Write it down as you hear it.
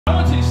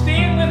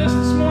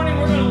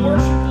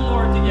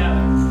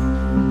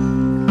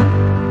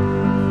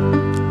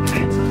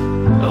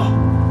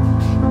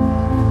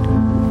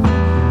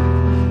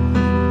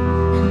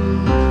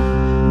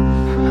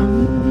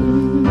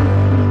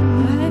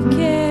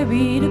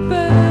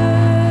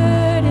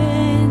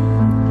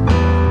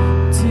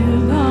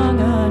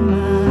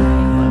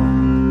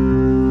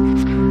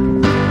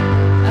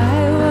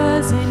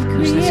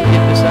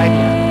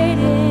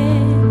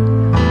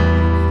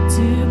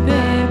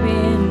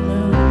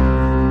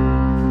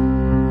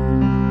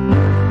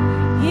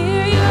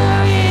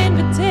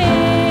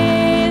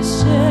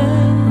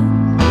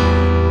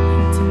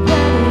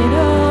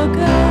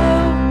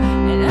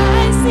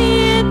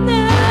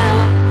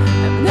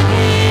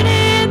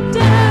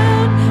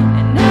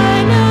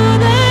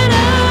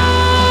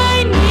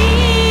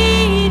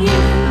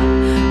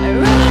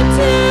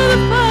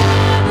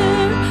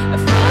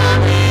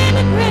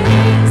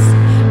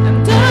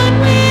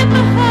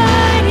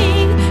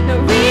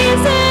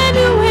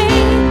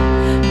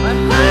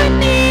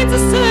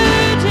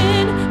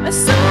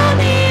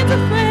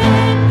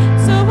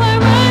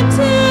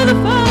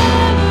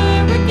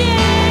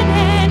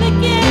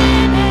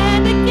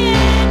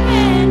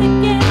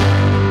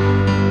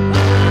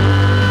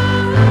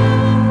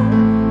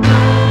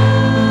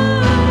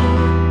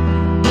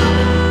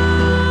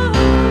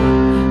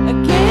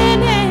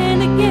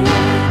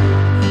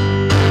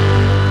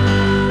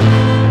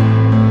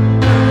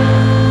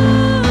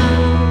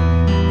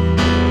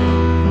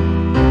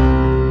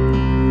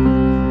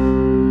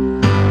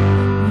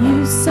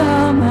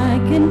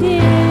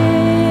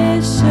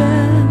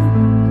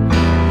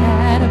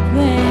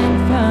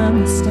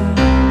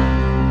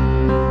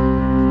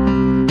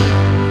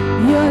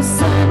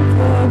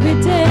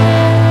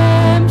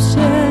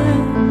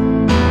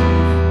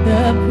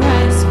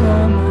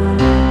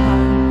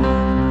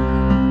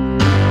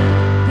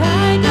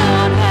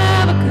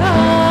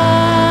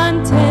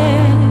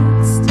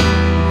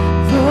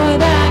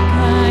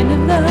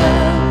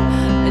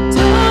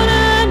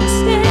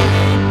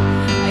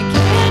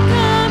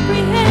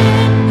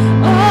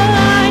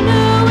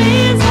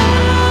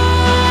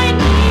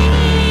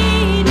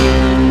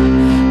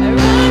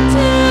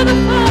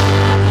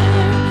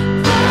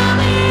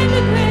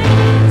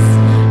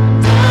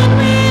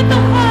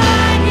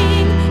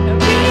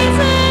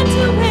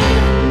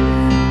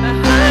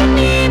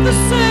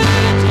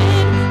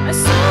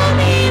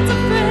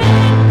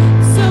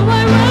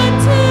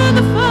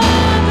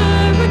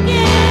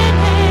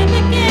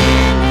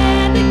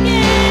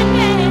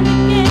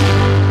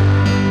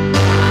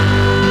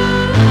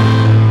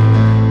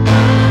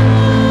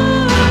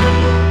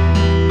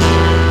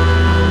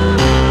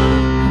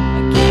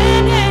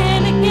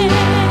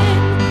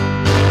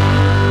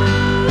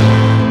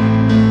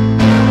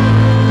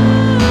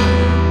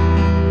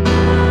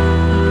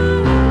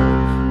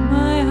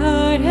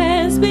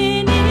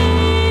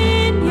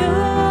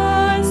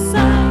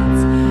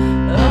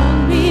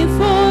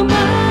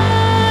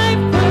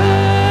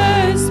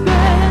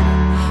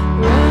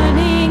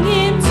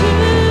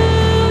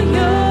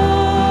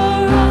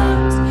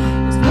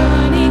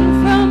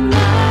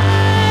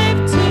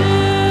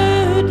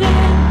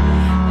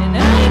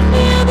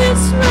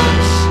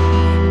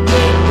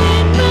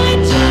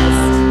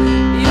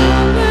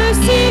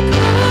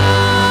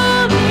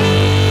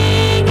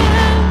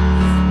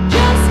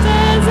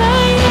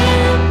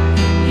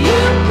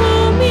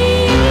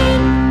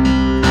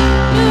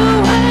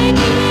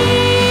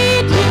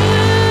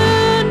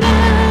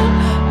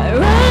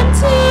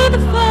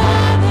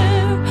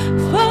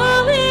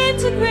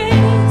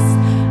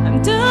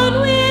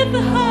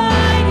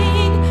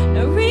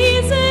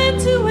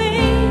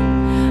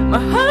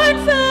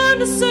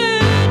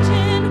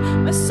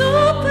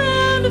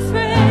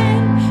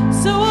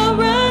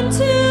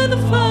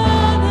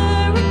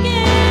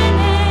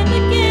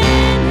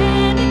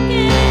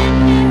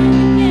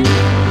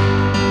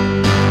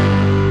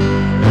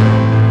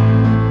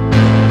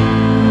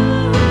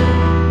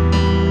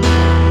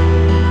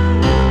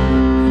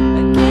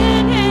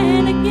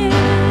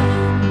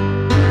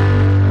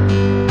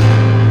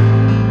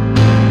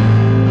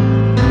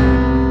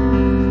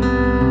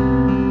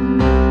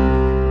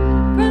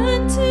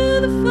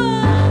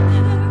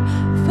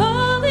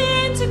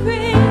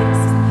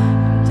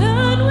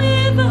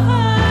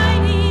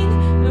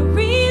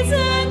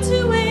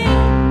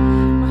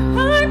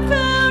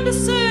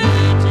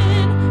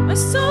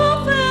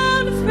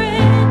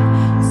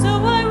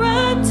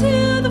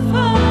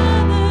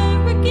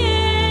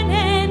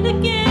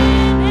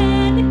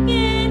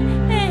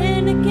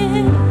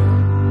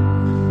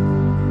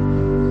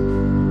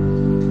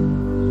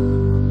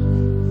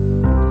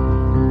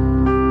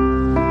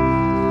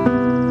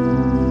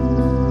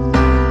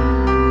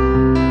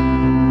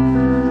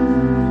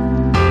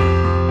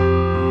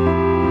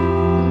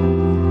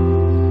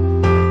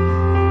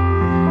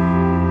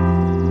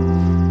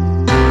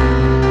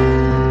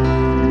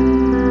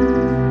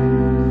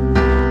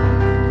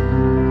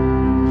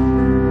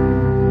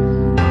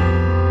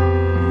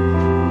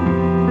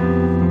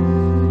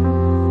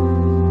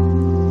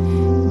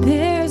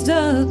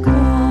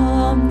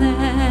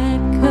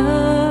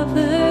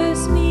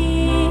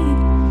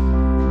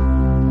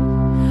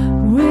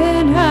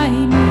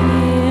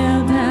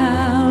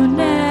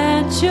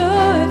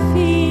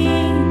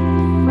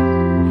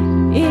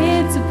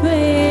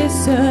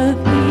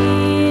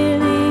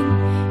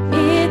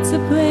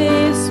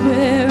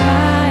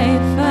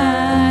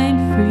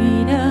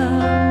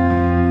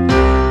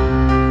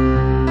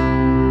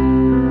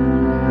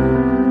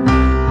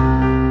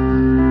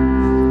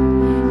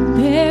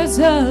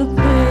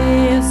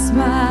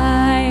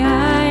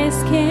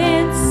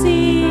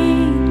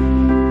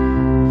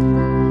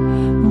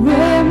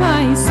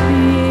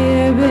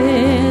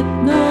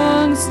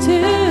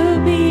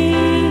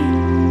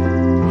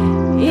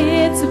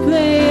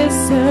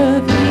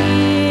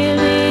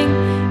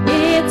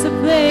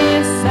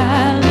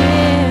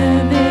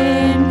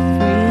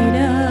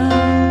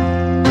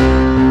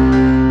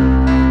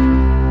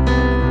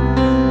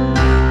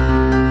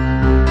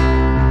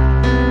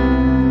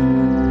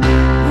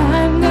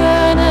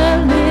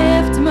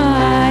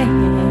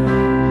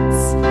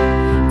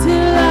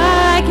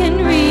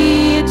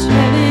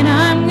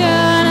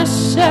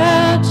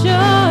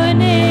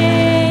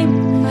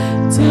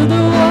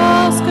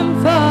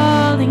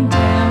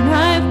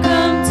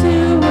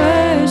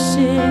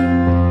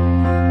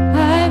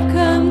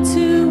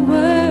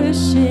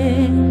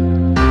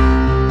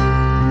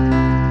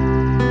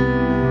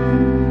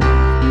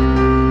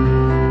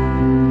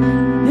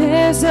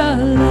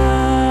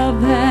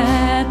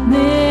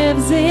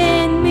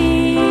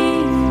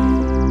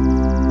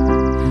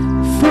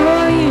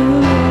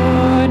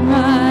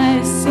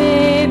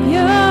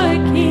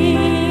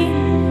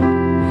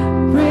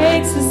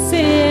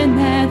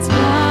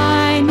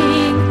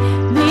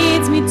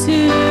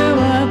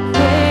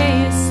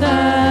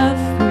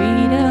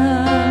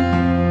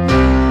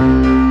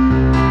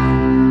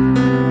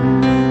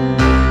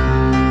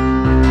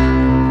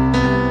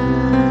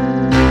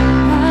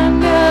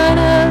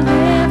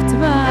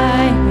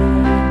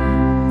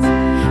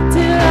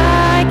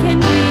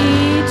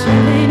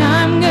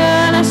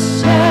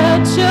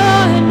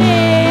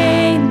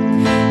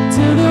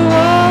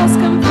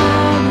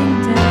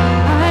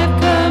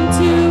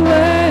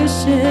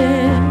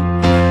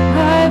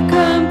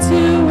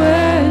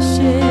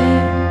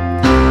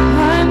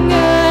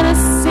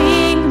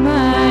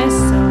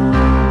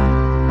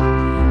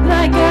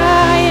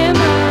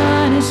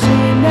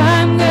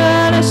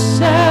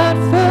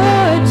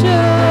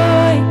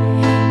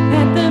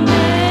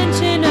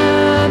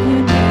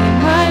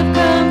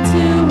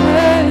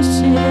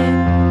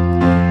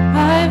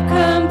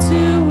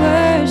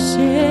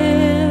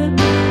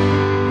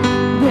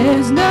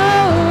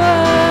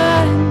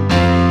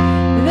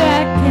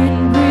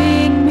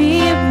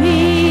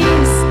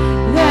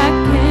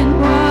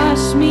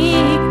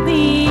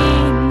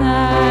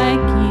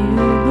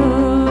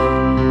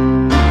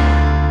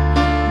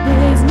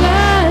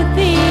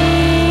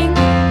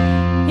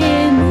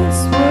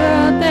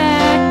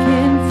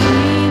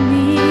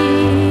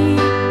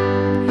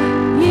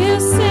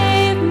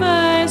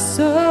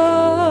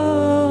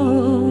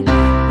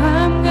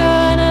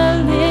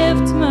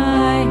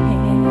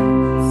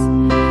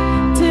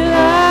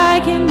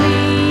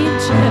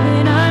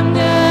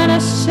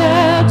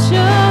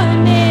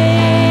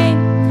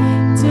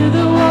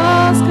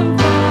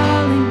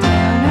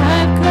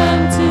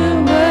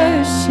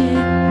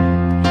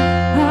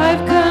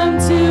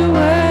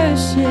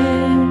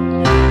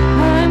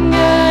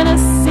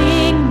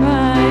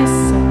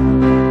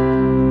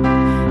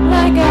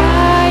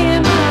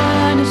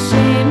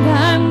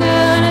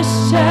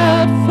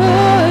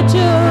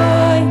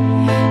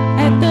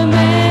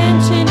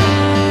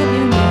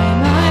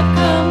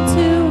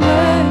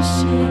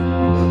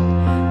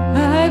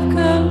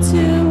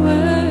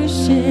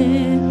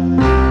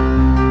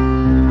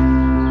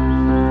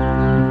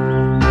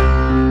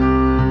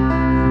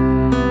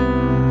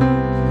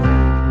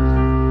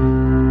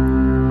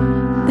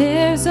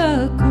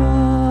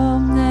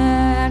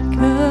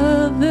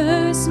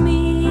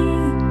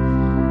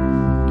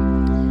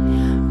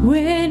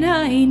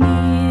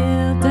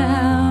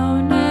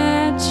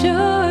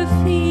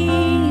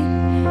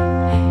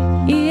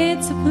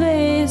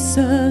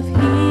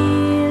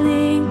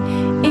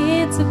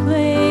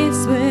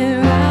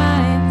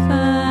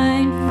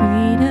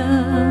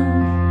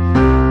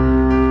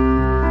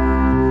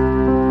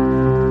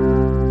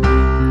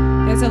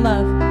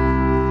love.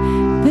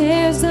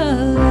 There's a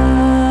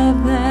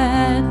love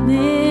that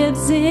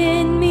lives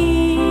in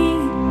me.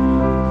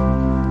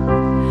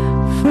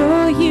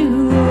 For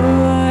you,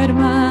 Lord,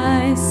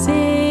 my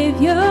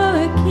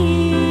Savior,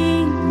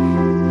 King,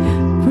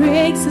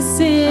 breaks the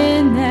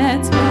sin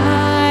that's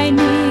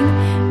binding,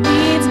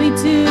 leads me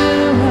to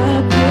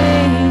a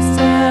place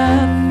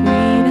of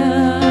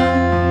freedom.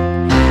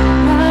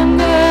 I'm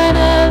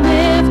gonna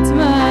lift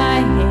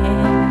my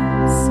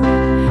hands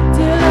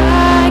till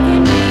I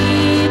can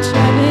reach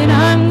heaven.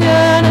 I'm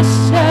gonna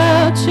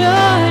shout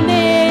your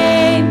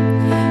name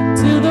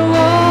till the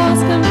walls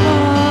come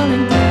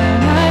falling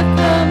down. I've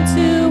come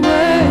to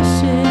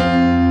worship.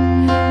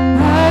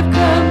 I've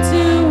come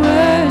to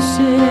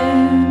worship.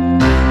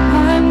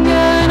 I'm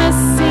gonna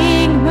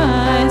sing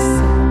my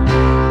song.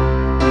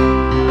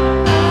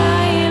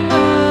 I am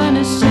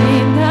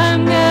unashamed.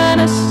 I'm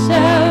gonna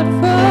shout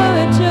for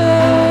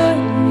joy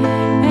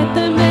at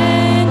the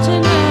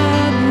mention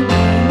of your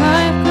name.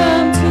 I've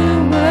come to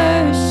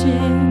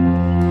worship.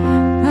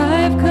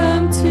 I've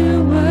come to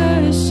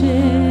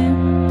worship.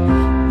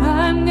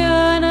 I'm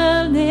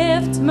gonna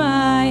lift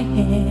my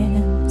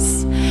hands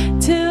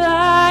till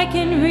I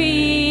can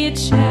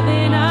reach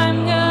heaven.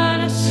 I'm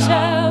gonna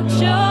shout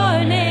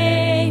your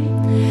name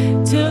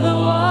till the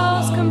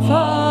walls come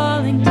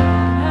falling down.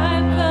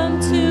 I've come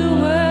to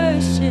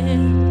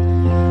worship.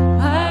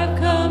 I've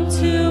come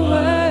to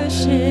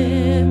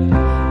worship.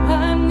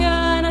 I'm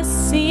gonna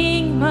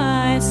sing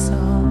my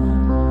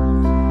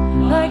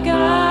song like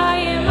I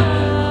am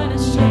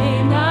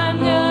unashamed. I'm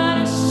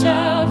gonna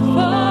shout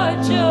for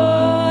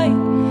joy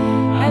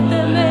at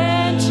the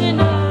mention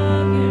of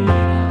your name.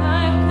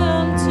 I've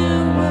come to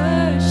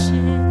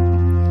worship.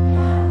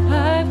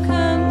 I've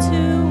come to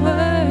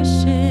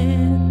worship.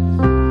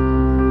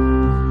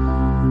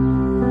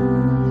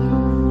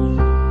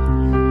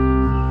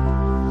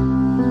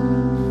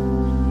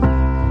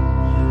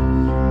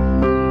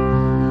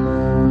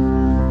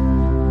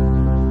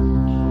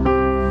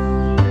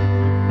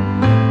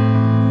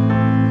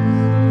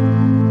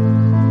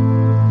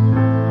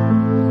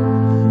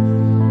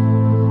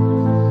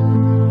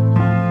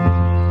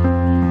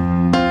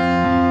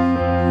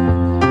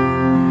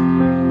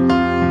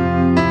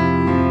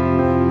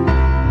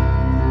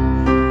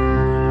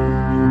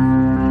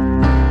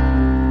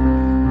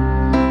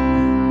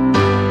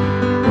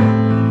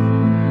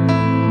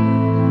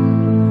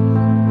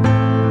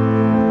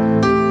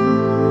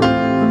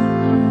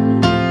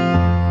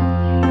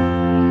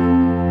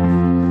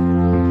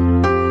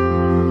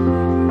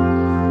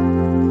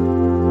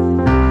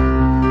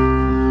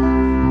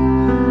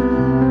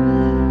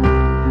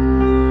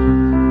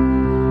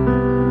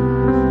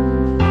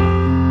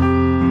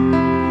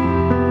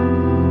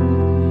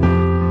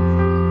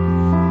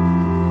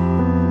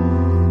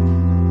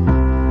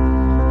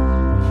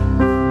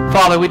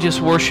 Father, we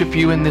just worship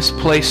you in this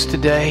place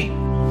today.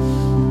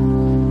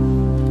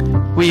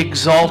 We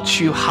exalt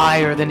you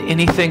higher than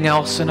anything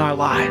else in our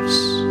lives.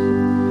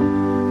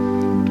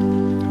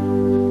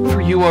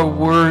 For you are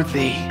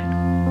worthy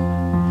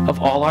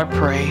of all our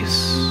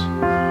praise.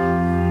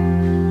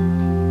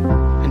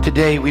 And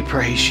today we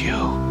praise you.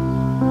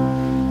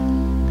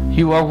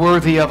 You are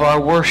worthy of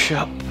our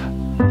worship.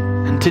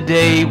 And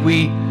today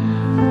we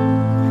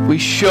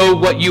show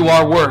what you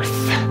are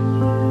worth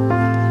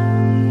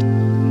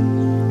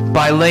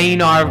by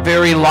laying our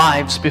very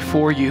lives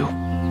before you.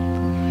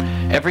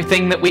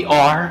 Everything that we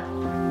are,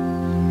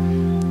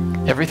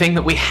 everything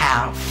that we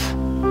have,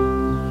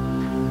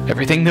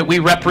 everything that we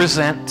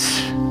represent,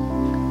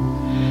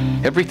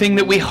 everything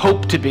that we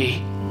hope to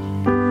be,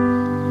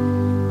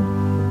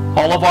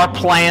 all of our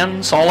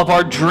plans, all of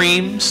our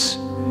dreams,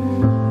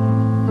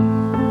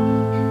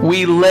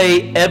 we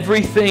lay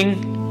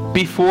everything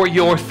before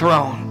your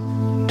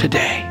throne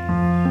today.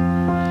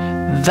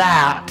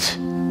 That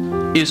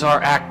is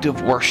our act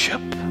of worship.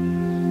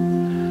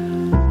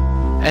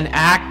 An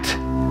act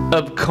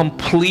of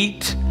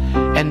complete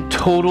and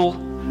total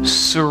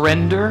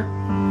surrender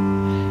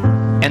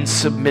and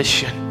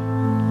submission.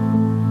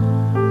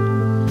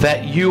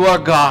 That you are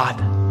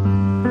God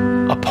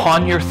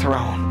upon your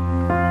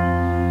throne,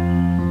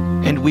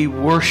 and we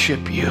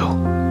worship you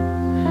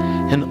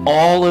in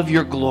all of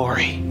your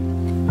glory,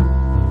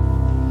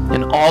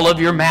 in all of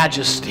your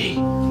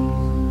majesty.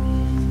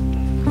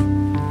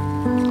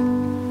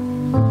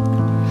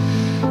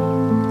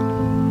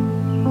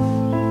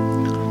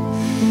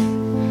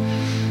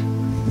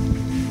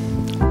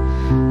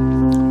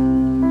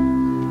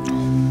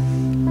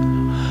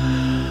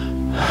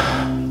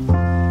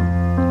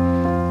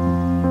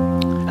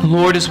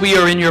 Lord, as we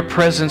are in your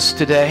presence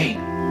today,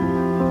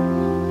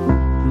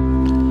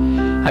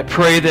 I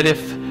pray that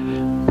if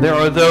there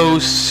are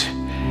those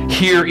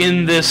here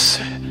in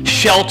this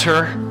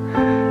shelter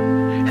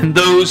and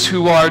those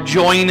who are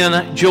joining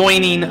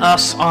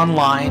us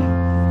online,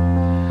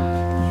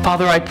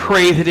 Father, I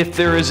pray that if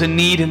there is a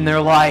need in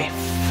their life,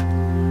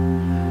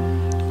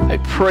 I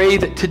pray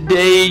that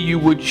today you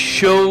would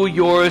show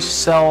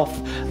yourself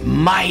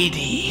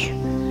mighty.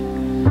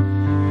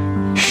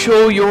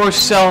 Show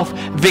yourself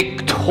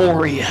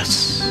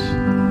victorious.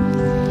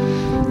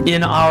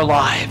 in our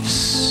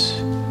lives.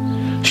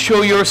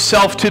 Show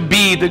yourself to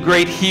be the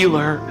great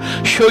healer.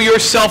 Show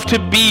yourself to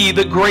be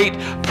the great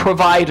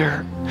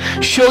provider.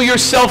 Show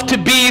yourself to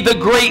be the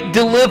great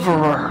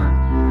deliverer.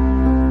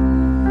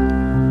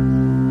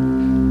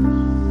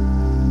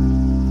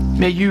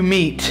 May you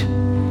meet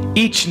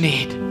each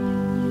need.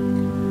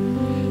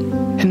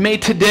 And may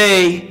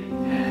today,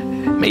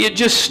 may it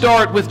just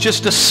start with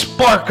just a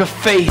spark of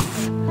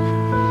faith.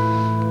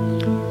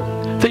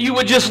 That you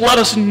would just let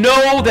us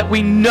know that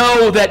we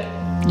know that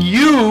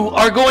you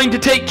are going to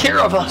take care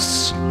of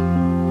us.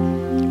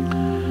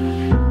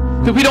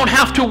 That we don't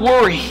have to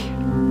worry.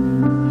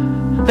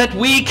 That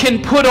we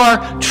can put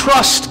our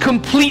trust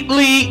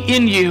completely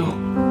in you.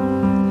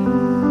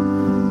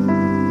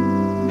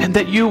 And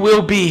that you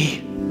will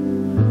be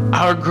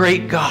our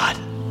great God.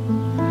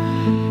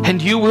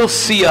 And you will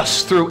see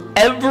us through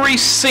every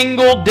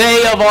single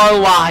day of our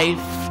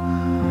life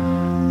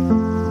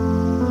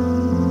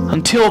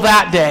until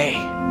that day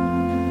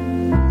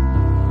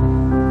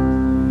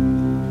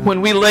when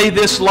we lay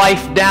this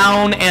life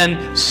down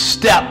and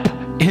step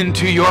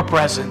into your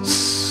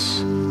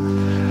presence.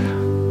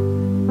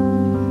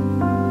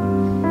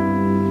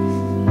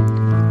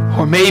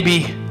 Or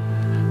maybe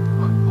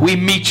we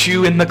meet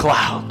you in the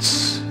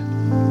clouds.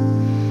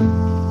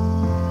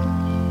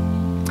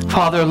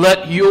 Father,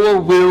 let your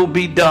will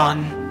be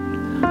done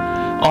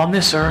on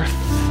this earth,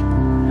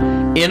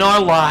 in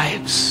our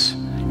lives,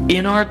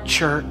 in our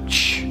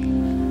church,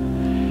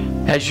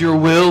 as your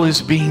will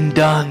is being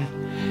done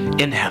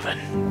in heaven.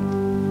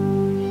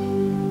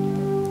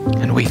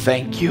 And we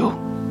thank you,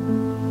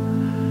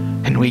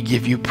 and we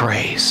give you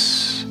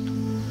praise.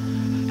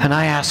 And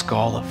I ask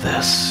all of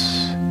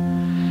this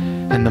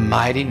in the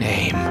mighty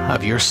name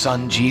of your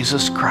Son,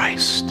 Jesus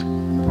Christ.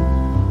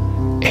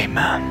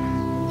 Amen.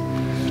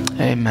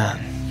 Amen.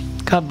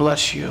 God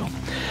bless you.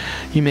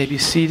 You may be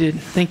seated.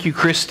 Thank you,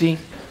 Christy.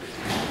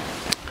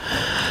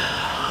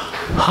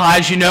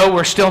 As you know,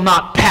 we're still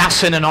not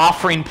passing an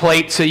offering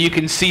plate, so you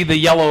can see the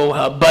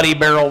yellow buddy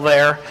barrel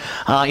there.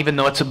 Even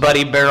though it's a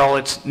buddy barrel,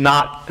 it's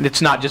not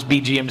just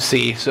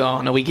BGMC, so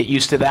I know we get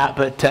used to that,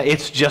 but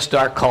it's just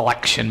our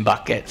collection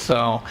bucket.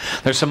 So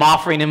there's some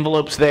offering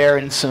envelopes there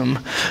and some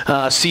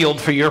sealed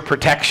for your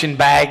protection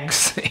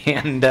bags,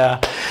 and they're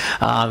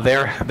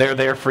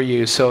there for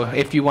you. So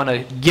if you want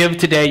to give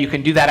today, you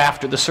can do that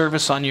after the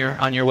service on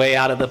your way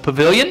out of the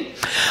pavilion.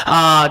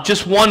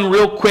 Just one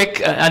real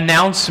quick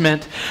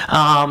announcement.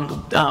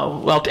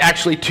 Well,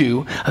 actually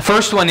two. The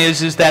first one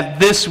is that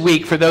this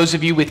week, for those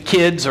of you with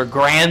kids or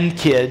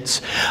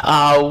grandkids,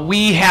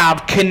 we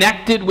have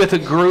connected with a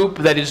group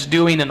that is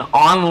doing an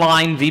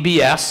online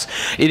VBS.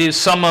 It is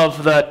some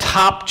of the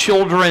top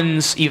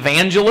children's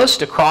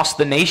evangelists across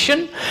the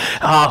nation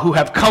who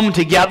have come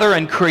together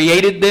and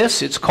created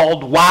this. It's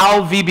called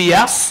Wow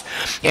VBS.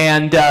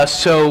 And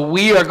so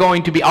we are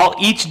going to be,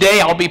 each day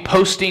I'll be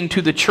posting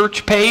to the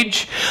church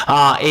page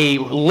a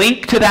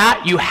link to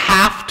that. You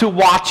have to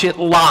watch it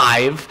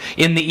live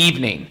in the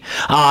evening.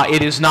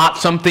 It is not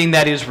something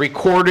that is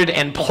recorded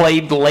and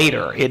played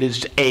later. It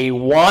is a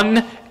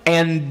one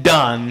and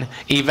done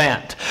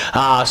event.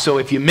 So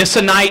if you miss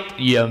a night,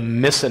 you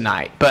miss a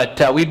night.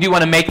 But we do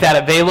want to make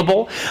that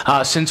available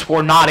since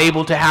we're not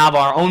able to have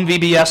our own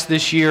VBS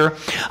this year.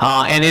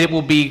 And it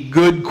will be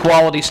good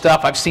quality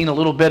stuff. I've seen a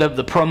little bit of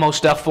the promo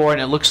stuff for it,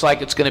 and it looks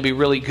like it's going to be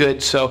really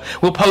good. So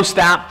we'll post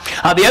that.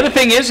 The other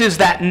thing is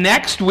that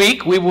next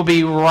week we will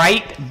be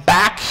right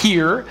back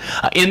here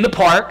in the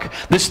park.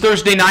 This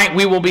Thursday night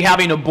we will be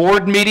having a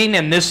board meeting,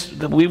 and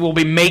we will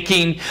be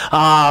making,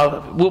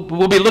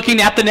 we'll be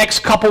looking at the next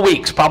couple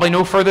weeks, probably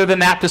no further than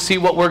that, to see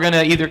what we're going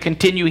to either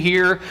continue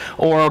here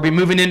or be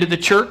moving into the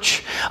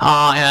church,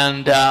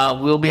 and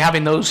we'll be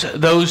having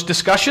those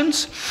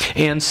discussions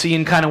and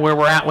seeing kind of where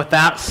we're at with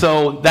that,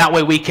 so that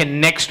way we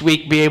can next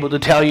week be able to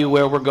tell you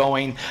where we're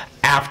going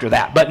after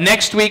that. But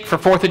next week for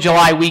 4th of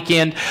July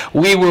weekend,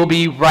 we will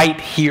be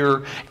right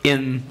here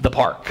in the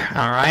park.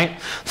 All right?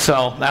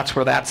 So that's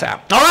where that's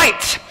at. All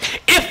right.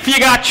 If you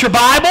got your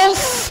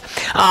Bibles,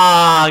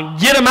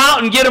 get them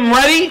out and get them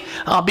ready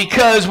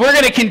because we're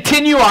going to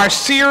continue our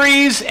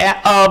series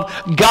of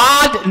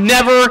God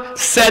Never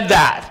Said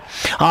That.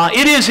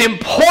 It is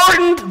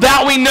important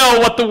that we know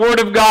what the Word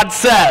of God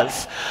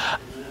says.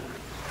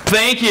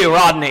 Thank you,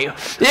 Rodney.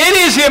 It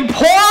is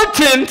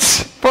important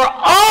for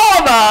all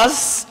of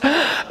us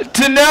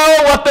to know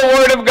what the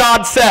Word of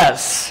God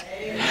says.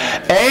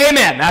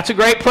 Amen. That's a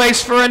great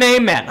place for an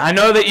amen. I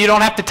know that you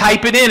don't have to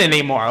type it in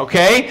anymore,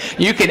 okay?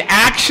 You can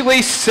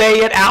actually say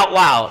it out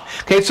loud.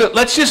 Okay, so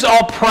let's just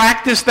all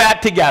practice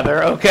that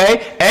together,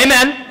 okay?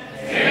 Amen.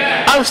 Amen.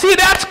 Oh, see,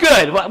 that's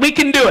good. Well, we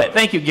can do it.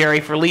 Thank you, Gary,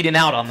 for leading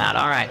out on that.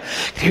 All right.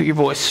 Hear your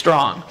voice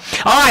strong.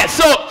 All right.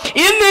 So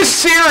in this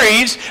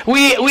series,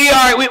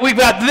 we've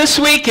got this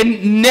week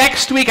and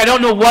next week. I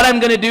don't know what I'm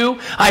going to do.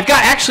 I've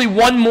got actually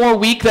one more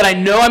week that I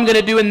know I'm going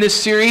to do in this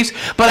series,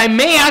 but I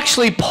may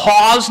actually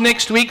pause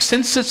next week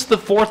since it's the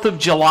 4th of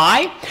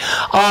July,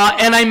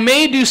 and I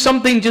may do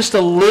something just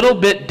a little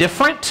bit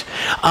different,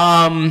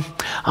 something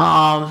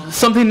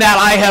that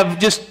I have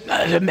just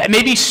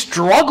maybe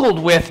struggled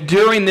with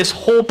during this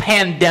whole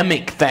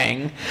pandemic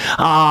thing,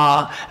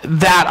 that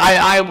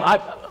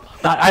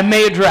I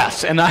may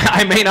address, and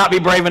I may not be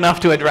brave enough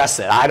to address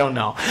it. I don't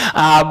know,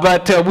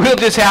 but we'll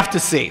just have to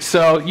see.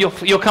 So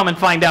you'll come and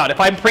find out. If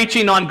I'm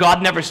preaching on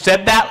God never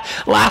said that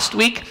last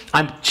week,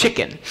 I'm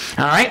chicken.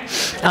 All right.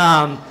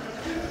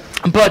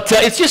 But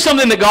it's just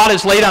something that God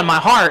has laid on my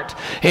heart,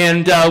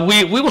 and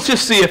we will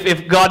just see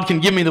if God can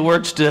give me the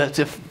words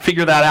to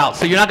figure that out.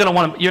 So you're not going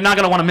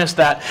to want to miss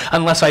that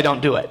unless I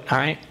don't do it. All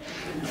right.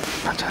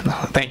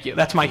 Thank you.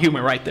 That's my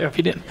humor right there. If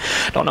you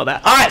don't know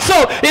that. All right.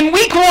 So in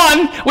week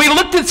 1, we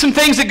looked at some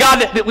things that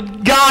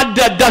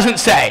God doesn't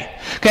say.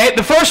 Okay.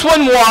 The first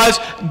one was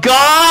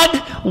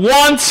God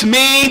wants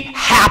me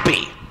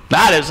happy.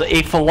 That is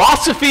a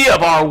philosophy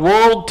of our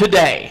world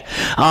today.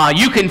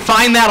 You can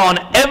find that on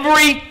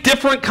every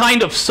different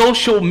kind of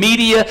social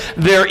media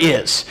there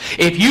is.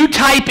 If you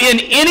type in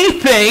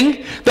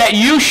anything that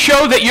you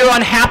show that you're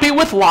unhappy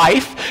with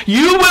life,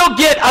 you will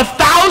get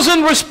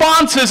 1,000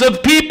 responses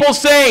of people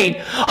saying,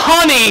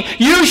 honey,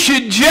 you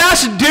should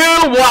just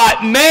do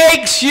what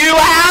makes you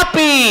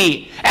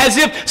happy. As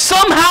if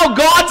somehow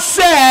God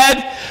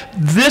said,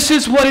 this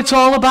is what it's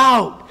all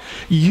about.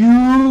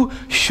 You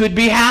should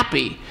be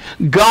happy.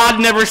 God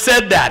never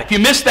said that. If you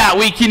missed that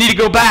week, you need to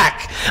go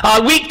back.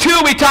 Week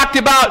 2, we talked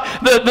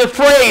about the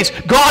phrase,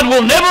 God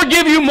will never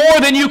give you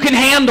more than you can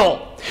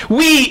handle.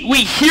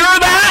 We hear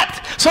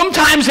that.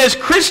 Sometimes as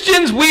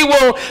Christians, we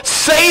will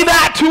say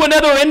that to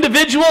another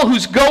individual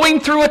who's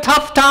going through a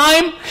tough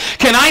time.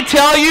 Can I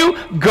tell you,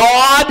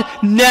 God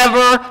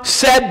never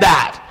said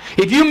that.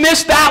 If you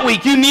missed that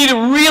week, you need to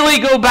really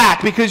go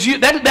back, because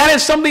that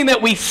is something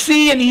that we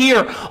see and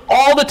hear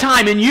all the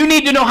time, and you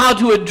need to know how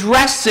to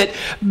address it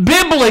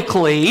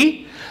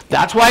biblically.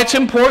 That's why it's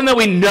important that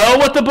we know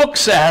what the book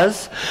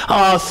says.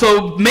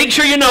 So make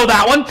sure you know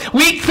that one.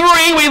 Week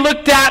 3, we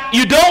looked at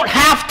you don't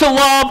have to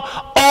love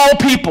all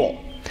people.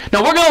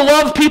 Now, we're going to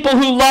love people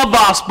who love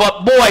us,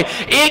 but boy,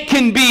 it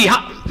can be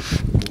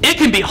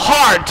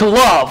hard to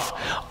love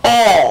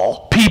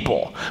all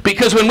people.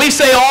 Because when we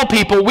say all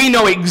people, we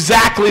know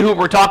exactly who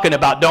we're talking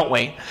about, don't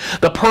we?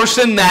 The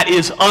person that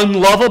is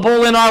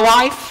unlovable in our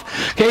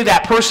life, okay,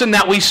 that person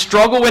that we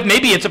struggle with.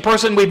 Maybe it's a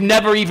person we've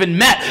never even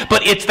met,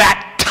 but it's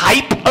that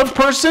type of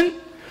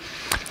person.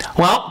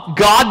 Well,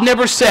 God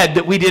never said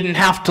that we didn't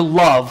have to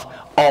love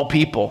all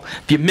people.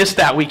 If you missed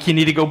that week, you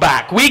need to go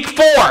back. Week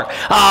 4,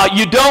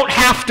 you don't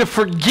have to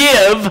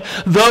forgive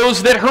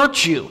those that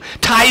hurt you.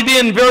 Tied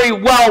in very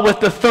well with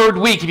the 3rd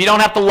week. If you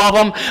don't have to love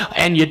them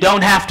and you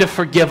don't have to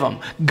forgive them.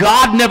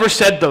 God never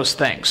said those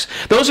things.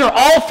 Those are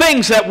all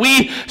things that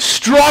we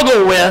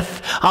struggle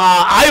with,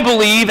 I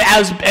believe,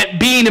 as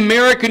being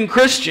American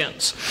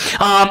Christians.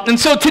 And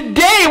so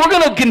today we're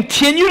going to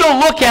continue to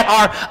look at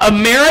our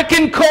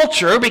American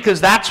culture,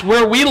 because that's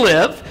where we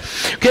live.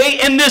 Okay,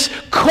 and this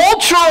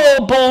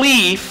cultural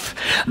belief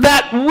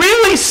that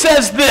really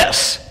says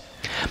this: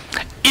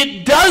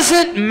 it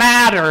doesn't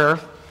matter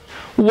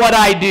what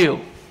I do.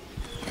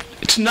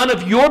 It's none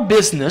of your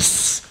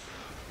business.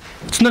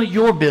 It's none of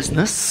your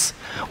business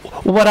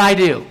what I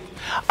do.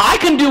 I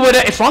can do it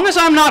as long as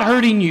I'm not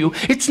hurting you.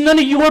 It's none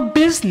of your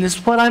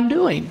business what I'm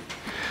doing.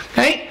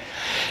 Okay?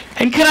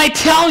 And can I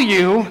tell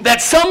you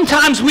that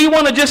sometimes we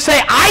want to just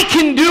say, I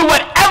can do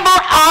whatever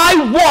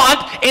I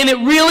want, and it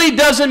really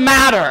doesn't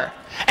matter.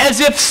 As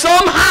if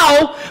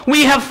somehow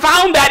we have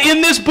found that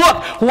in this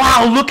book.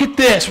 Wow, look at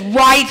this.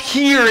 Right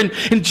here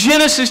in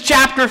Genesis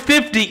chapter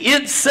 50,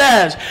 it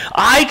says,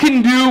 I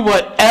can do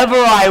whatever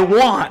I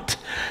want,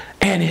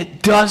 and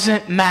it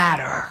doesn't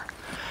matter.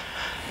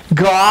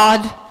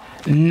 God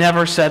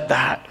never said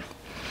that.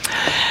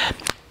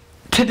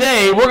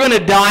 Today, we're going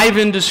to dive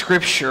into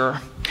Scripture,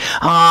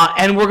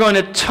 and we're going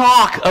to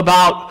talk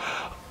about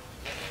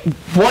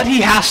what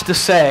He has to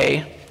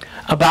say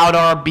about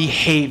our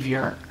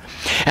behavior.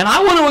 And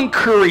I want to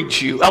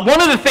encourage you.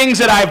 One of the things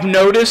that I've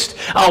noticed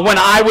when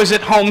I was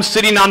at home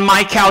sitting on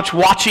my couch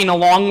watching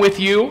along with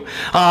you,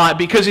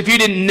 because if you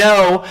didn't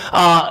know,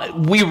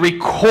 we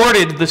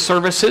recorded the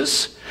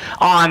services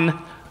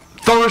on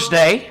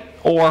Thursday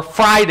or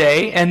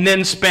Friday and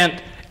then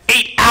spent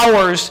 8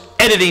 hours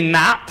editing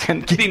that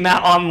and getting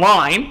that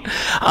online.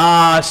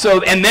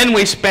 And then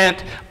we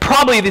spent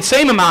probably the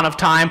same amount of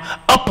time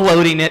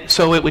uploading it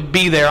so it would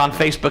be there on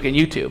Facebook and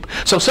YouTube.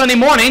 So Sunday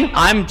morning,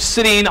 I'm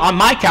sitting on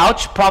my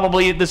couch,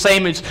 probably the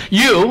same as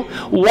you,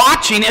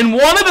 watching. And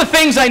one of the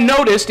things I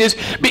noticed is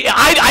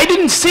I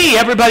didn't see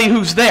everybody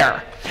who's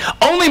there.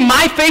 Only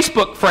my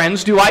Facebook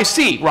friends do I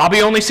see.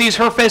 Robbie only sees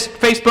her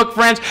Facebook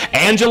friends.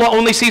 Angela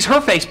only sees her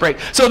Facebook.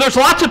 So there's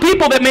lots of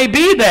people that may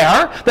be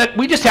there that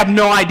we just have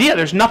no idea.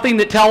 There's nothing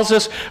that tells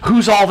us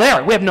who's all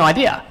there. We have no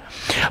idea.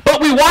 But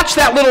we watch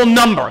that little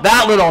number.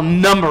 That little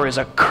number is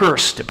a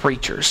curse to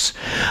preachers.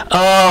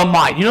 Oh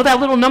my. You know that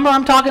little number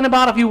I'm talking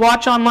about if you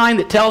watch online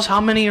that tells how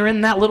many are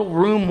in that little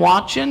room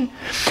watching?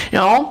 You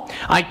know,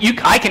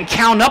 I can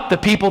count up the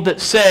people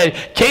that said,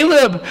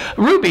 Caleb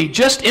Ruby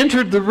just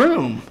entered the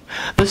room.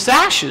 The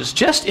Sashes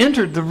just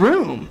entered the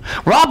room.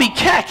 Robbie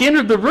Keck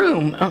entered the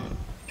room. I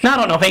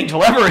don't know if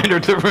Angel ever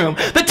entered the room.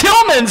 The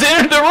Tillmans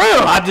entered the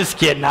room. I'm just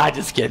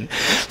kidding.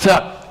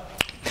 So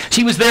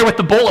she was there with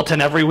the bulletin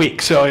every week,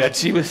 so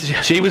she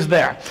was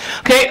there.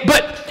 Okay,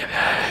 but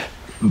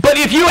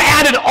if you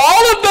added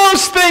all of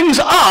those things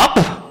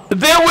up,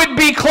 there would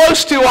be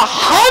close to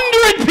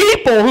 100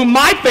 people who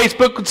my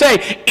Facebook would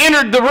say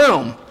entered the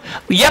room.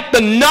 Yet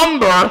the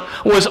number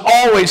was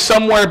always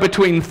somewhere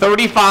between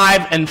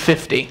 35 and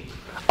 50.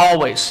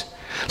 Always.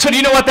 So do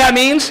you know what that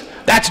means?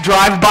 That's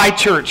drive-by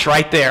church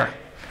right there.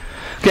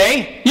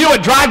 Okay? You know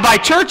what drive-by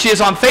church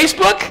is on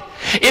Facebook?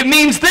 It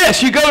means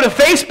this. You go to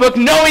Facebook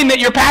knowing that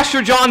you're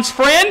Pastor John's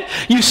friend.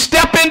 You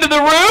step into the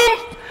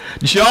room.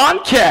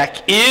 John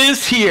Keck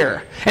is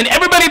here. And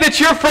everybody that's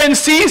your friend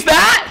sees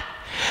that.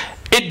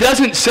 It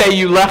doesn't say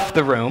you left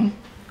the room.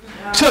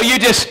 So you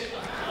just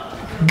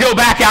go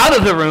back out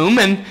of the room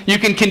and you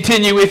can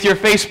continue with your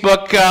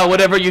Facebook,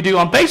 whatever you do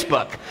on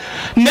Facebook.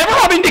 Never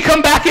having to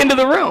come back into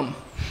the room.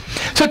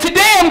 So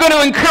today I'm going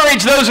to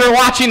encourage those who are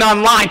watching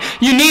online.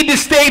 You need to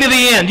stay to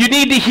the end. You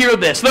need to hear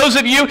this. Those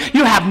of you,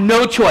 you have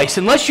no choice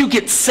unless you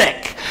get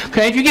sick.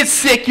 Okay, if you get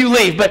sick, you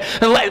leave. But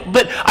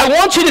I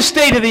want you to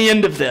stay to the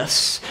end of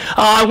this.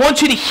 I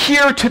want you to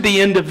hear to the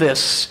end of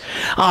this.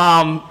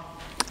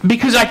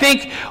 Because I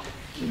think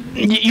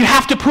you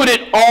have to put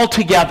it all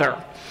together.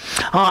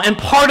 And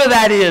part of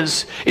that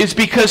is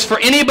because for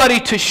anybody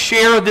to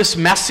share this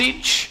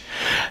message,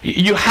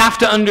 you have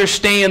to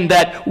understand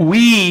that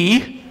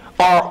we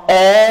are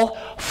all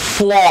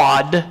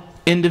flawed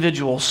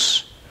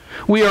individuals.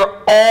 We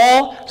are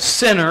all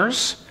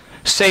sinners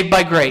saved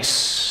by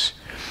grace.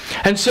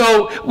 And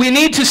so we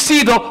need to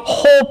see the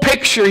whole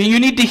picture.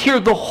 You need to hear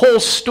the whole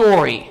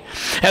story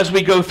as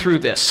we go through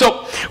this.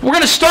 So we're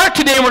going to start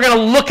today and we're going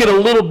to look at a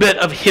little bit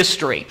of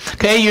history.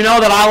 Okay, you know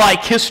that I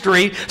like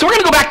history. So we're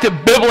going to go back to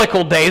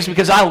biblical days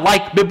because I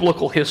like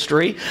biblical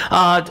history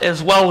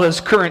as well as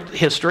current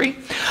history.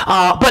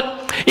 But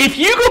if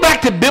you go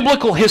back to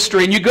biblical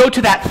history and you go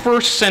to that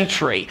first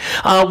century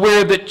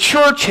where the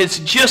church has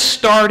just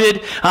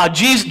started,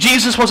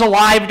 Jesus was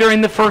alive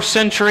during the first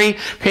century.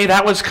 Okay,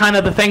 that was kind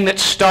of the thing that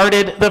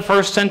started the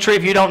first century.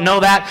 If you don't know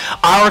that,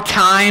 our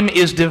time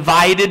is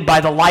divided by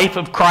the life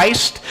of Christ.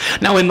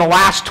 Now, in the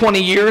last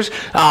 20 years,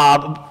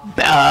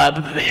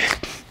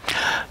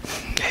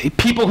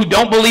 people who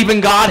don't believe in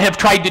God have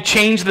tried to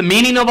change the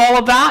meaning of all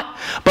of that,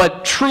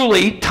 but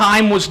truly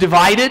time was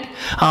divided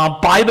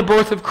by the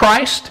birth of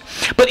Christ.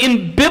 But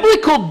in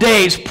biblical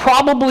days,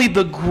 probably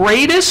the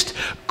greatest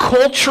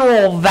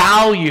cultural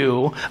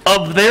value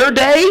of their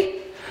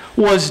day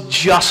was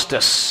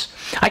justice.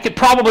 I could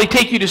probably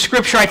take you to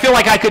Scripture. I feel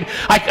like I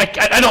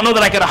don't know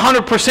that I could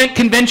 100%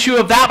 convince you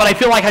of that, but I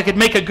feel like I could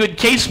make a good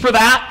case for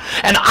that.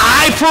 An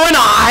eye for an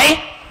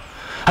eye,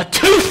 a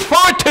tooth for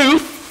a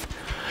tooth.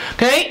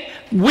 Okay?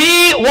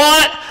 We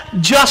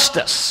want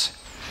justice.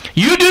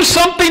 You do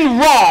something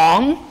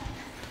wrong,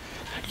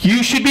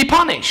 you should be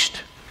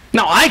punished.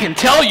 Now, I can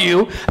tell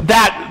you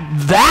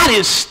that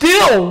is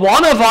still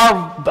one of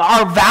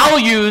our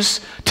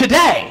values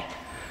today.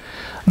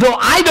 Though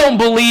I don't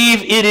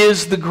believe it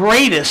is the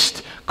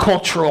greatest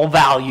cultural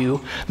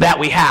value that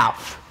we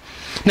have.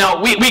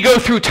 Now, we go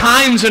through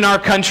times in our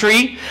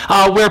country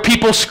where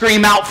people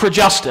scream out for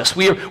justice.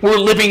 We're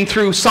living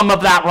through some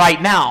of that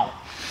right now.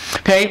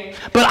 Okay?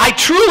 But I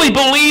truly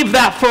believe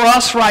that for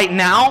us right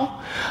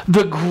now,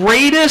 the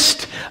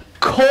greatest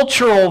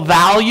cultural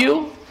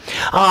value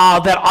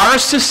that our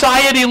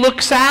society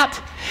looks at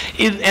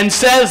and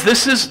says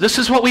this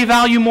is what we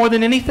value more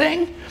than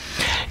anything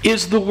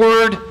is the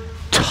word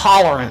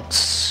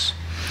tolerance.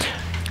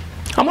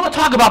 I'm going to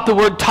talk about the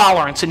word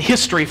tolerance in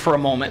history for a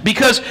moment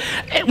because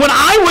when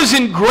I was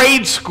in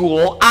grade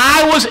school,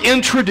 I was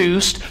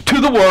introduced to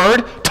the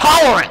word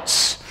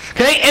tolerance.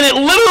 Okay? And it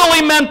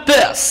literally meant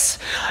this.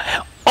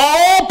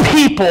 All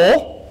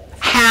people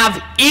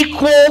have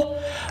equal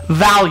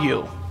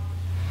value.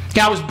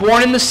 I was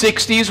born in the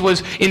 60s,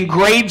 was in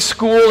grade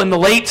school in the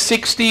late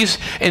 60s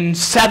and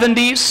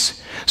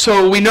 70s.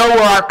 So we know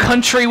where our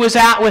country was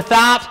at with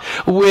that,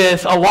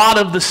 with a lot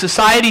of the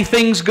society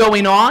things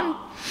going on.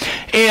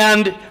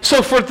 And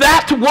so for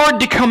that word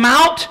to come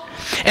out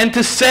and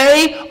to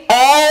say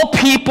all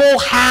people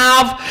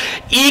have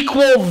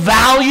equal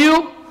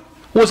value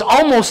was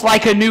almost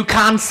like a new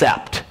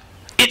concept.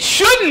 It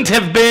shouldn't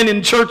have been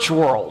in church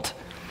world.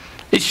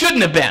 It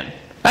shouldn't have been.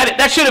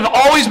 That should have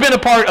always been a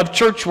part of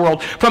church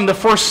world from the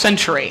first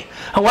century.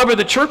 However,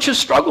 the church has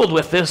struggled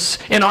with this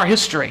in our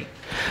history.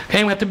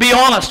 Okay, we have to be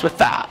honest with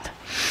that.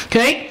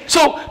 Okay?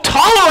 So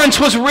tolerance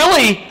was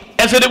really,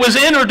 as it was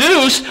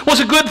introduced, was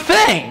a good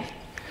thing.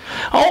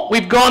 Oh,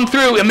 we've gone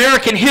through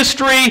American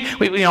history.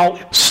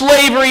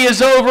 Slavery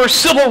is over.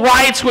 Civil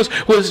rights was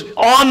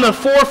on the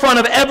forefront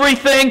of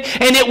everything,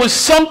 and it was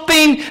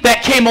something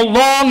that came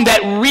along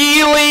that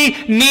really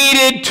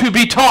needed to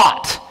be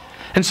taught.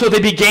 And so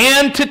they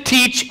began to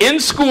teach in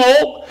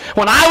school,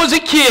 when I was a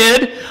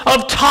kid,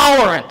 of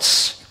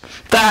tolerance,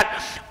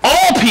 that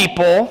all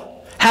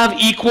people have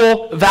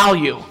equal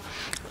value.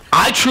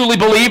 I truly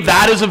believe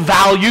that is a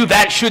value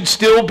that should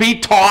still be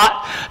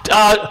taught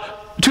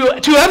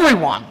to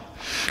everyone.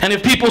 And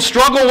if people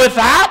struggle with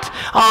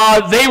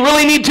that, they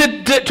really need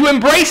to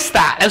embrace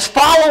that. As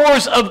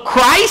followers of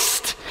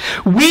Christ,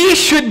 we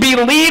should be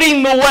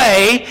leading the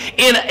way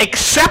in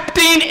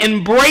accepting,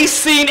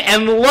 embracing,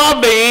 and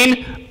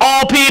loving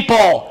all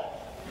people.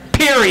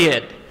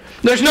 Period.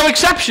 There's no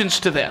exceptions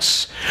to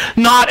this.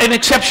 Not an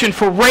exception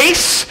for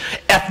race,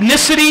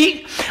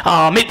 ethnicity,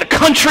 the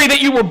country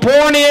that you were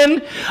born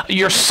in,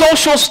 your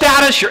social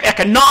status, your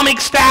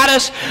economic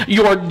status,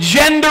 your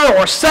gender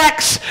or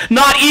sex,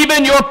 not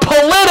even your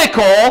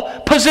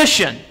political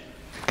position.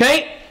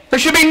 Okay? There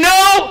should be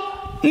no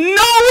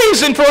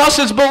reason for us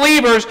as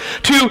believers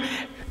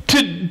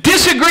to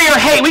disagree or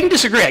hate. We can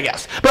disagree, I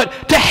guess,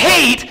 but to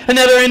hate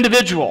another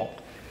individual.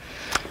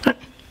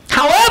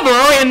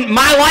 However, in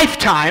my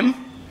lifetime,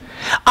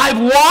 I've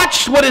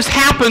watched what has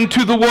happened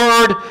to the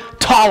word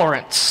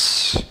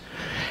tolerance,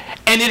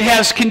 and it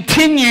has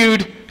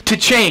continued to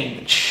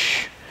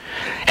change.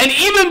 And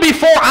even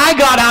before I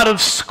got out of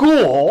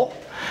school,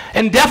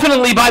 and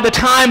definitely by the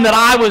time that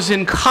I was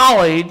in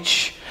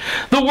college,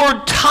 the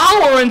word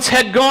tolerance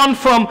had gone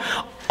from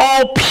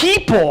all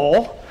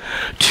people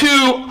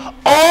to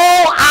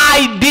all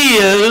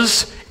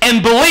ideas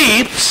and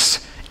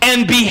beliefs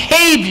and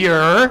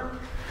behavior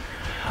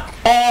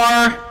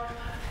are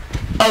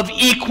of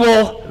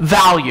equal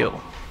value.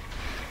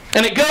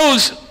 And it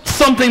goes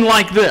something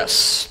like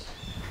this.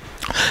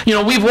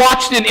 We've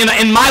watched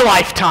in my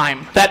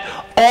lifetime that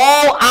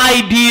all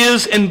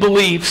ideas and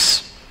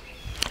beliefs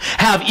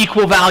have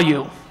equal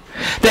value.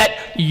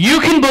 That you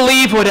can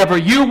believe whatever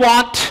you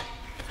want.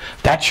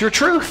 That's your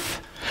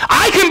truth.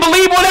 I can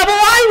believe whatever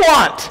I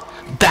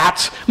want.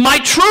 That's my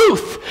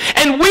truth.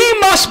 And we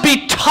must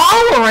be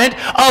tolerant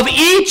of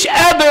each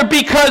other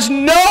because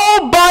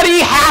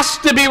nobody has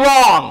to be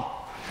wrong.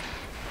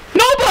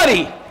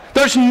 Nobody.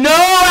 There's no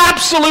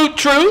absolute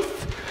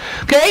truth.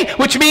 Okay?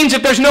 Which means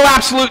if there's no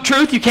absolute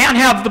truth, you can't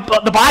have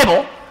the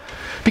Bible,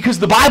 because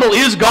the Bible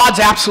is God's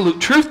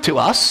absolute truth to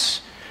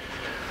us.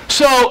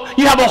 So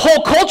you have a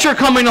whole culture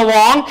coming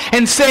along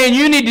and saying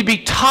you need to be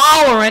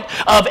tolerant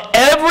of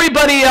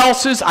everybody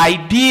else's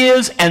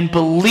ideas and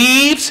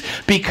beliefs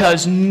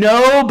because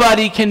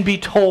nobody can be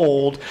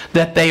told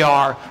that they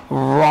are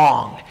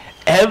wrong.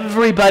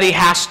 Everybody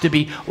has to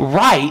be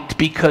right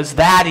because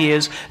that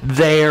is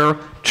their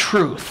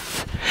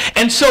truth.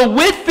 And so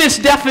with this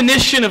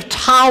definition of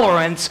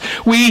tolerance,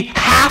 we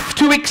have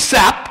to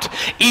accept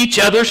each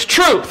other's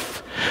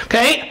truth.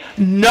 Okay?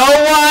 No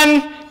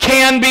one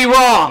can be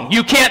wrong.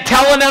 You can't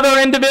tell another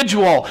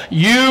individual,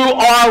 you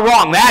are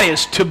wrong. That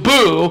is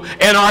taboo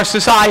in our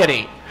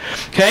society.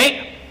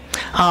 Okay?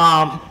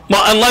 Well,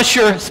 unless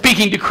you're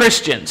speaking to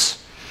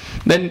Christians,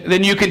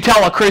 then you can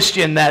tell a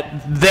Christian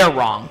that they're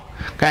wrong.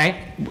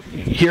 Okay?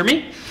 Hear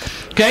me?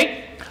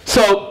 Okay?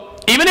 So,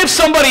 even if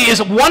somebody is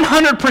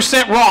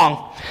 100%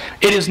 wrong,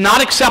 it is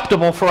not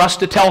acceptable for us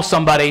to tell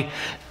somebody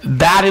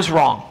that is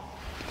wrong.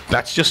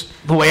 That's just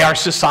the way our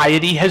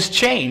society has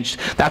changed.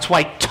 That's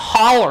why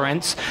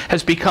tolerance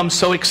has become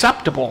so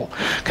acceptable.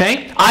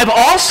 Okay? I've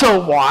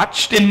also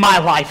watched in my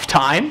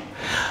lifetime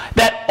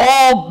that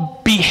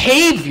all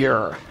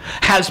behavior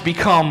has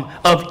become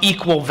of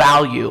equal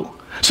value,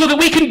 so that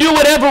we can do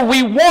whatever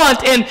we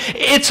want and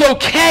it's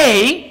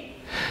okay.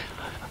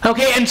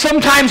 Okay, and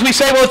sometimes we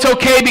say, well, it's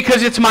okay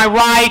because it's my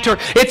right, or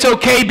it's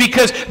okay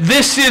because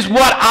this is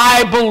what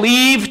I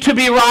believe to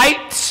be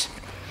right.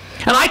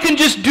 And I can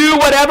just do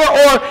whatever,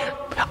 or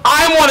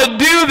I want to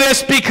do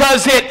this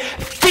because it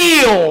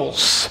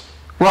feels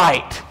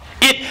right.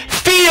 It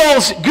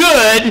feels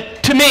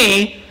good to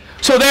me,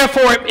 so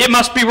therefore it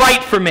must be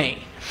right for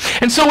me.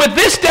 And so with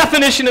this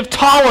definition of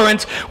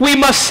tolerance, we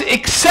must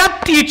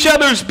accept each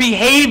other's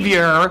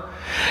behavior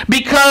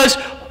because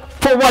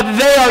for what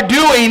they are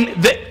doing,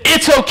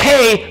 it's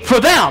okay for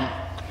them.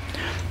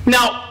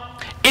 Now,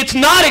 it's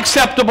not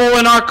acceptable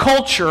in our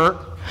culture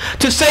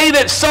to say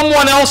that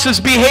someone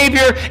else's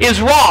behavior is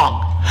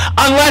wrong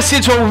unless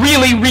it's a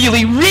really,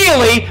 really,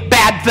 really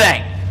bad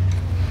thing.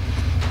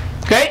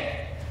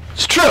 Okay?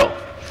 It's true.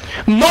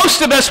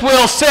 Most of us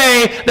will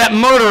say that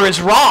murder is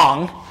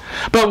wrong,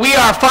 but we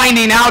are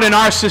finding out in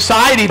our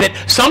society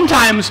that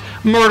sometimes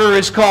murder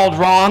is called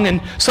wrong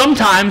and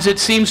sometimes it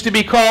seems to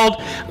be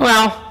called,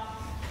 well,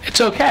 it's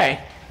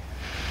okay.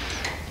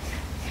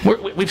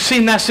 We've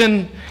seen this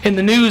in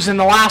the news in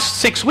the last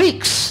 6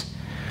 weeks.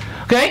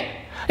 Okay?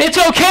 It's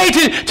okay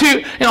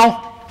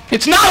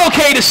it's not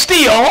okay to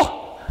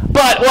steal,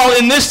 but, well,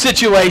 in this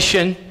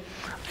situation,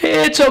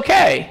 it's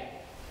okay.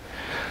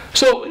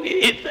 So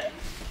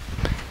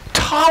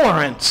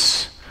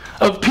tolerance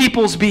of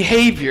people's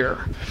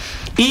behavior,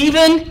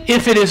 even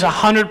if it is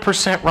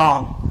 100%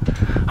 wrong.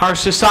 Our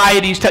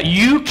societies tell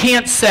you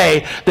can't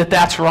say that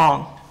that's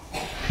wrong.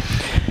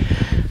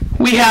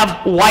 We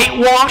have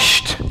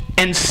whitewashed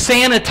and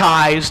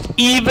sanitized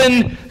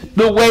even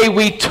the way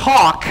we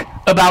talk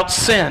about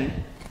sin.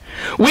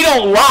 We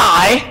don't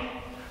lie,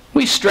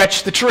 we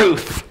stretch the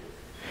truth.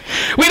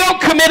 We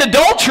don't commit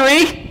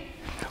adultery,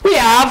 we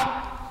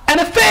have an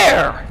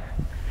affair.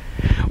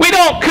 We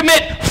don't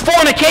commit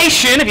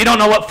fornication. If you don't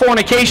know what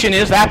fornication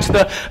is, that's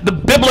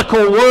the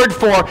biblical word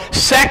for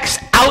sex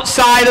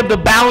outside of the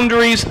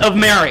boundaries of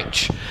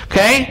marriage.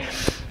 Okay?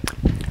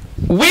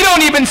 We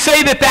don't even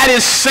say that that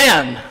is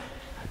sin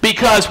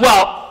because,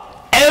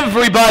 well,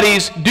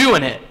 everybody's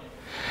doing it.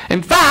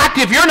 In fact,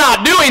 if you're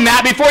not doing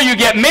that before you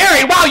get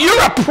married, wow,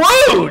 you're a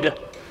prude.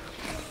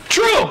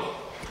 True.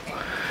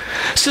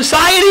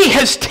 Society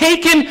has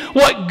taken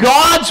what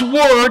God's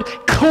Word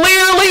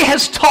clearly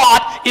has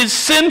taught is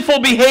sinful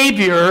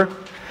behavior,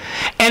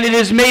 and it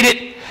has made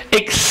it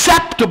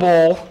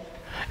acceptable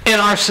in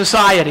our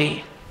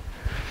society.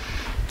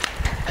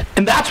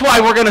 And that's why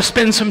we're going to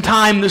spend some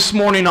time this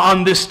morning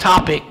on this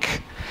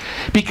topic,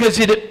 because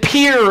it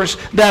appears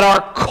that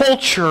our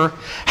culture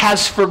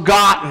has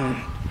forgotten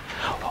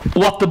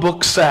what the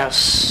book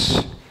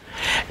says.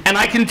 And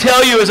I can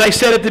tell you, as I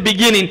said at the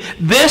beginning,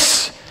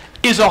 this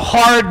is a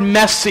hard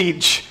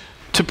message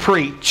to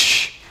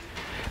preach.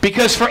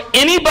 Because for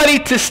anybody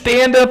to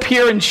stand up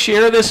here and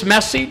share this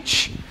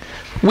message,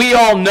 we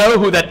all know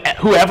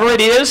whoever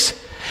it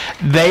is,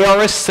 they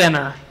are a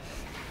sinner.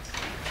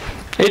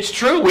 It's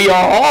true, we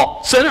are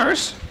all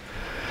sinners.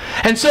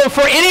 And so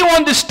for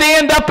anyone to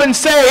stand up and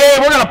say, hey,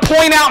 we're going to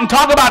point out and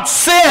talk about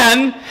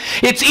sin,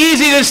 it's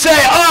easy to say,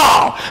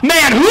 oh,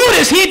 man, who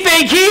does he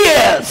think he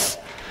is?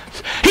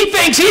 He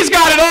thinks he's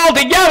got it all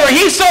together.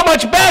 He's so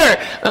much better.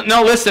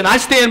 No, listen, I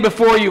stand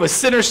before you a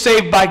sinner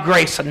saved by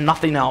grace and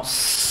nothing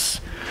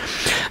else.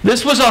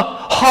 This was a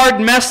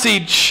hard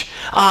message.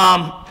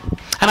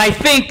 And I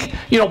think,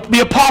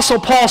 the Apostle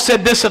Paul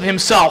said this of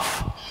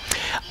himself.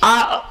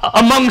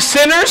 Among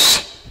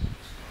sinners,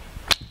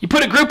 you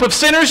put a group of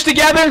sinners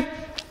together,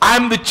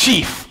 I'm the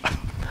chief.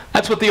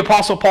 That's what the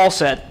Apostle Paul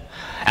said.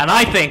 And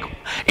I think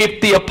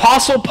if the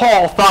Apostle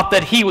Paul thought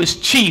that he was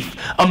chief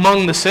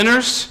among the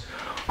sinners,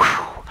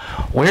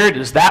 where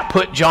does that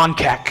put John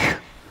Keck?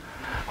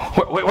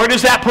 Where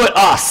does that put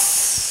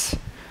us?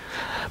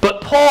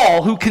 But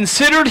Paul, who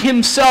considered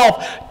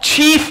himself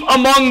chief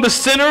among the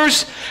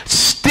sinners,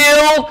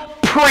 still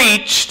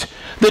preached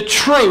the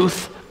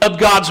truth of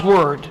God's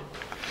Word.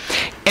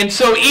 And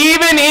so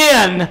even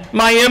in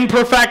my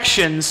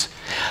imperfections,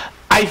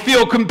 I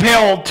feel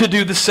compelled to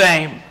do the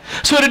same.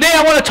 So today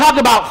I want to talk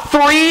about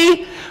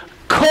 3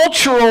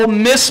 cultural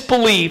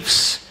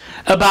misbeliefs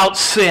about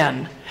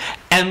sin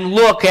and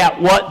look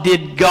at what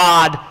did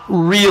God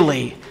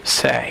really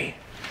say.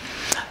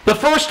 The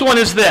first one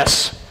is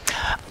this.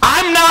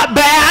 I'm not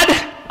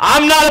bad.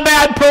 I'm not a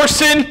bad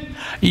person.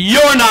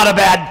 You're not a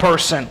bad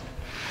person.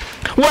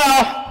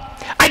 Well,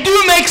 I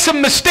do make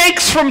some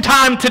mistakes from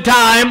time to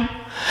time,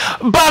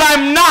 but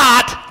I'm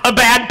not a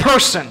bad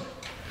person.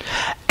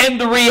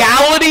 And the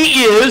reality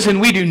is,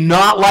 and we do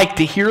not like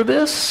to hear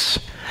this,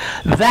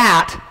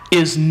 that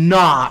is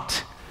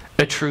not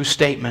a true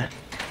statement.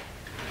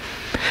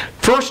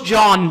 1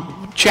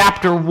 John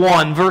chapter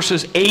 1,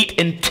 verses 8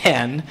 and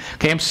 10.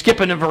 Okay, I'm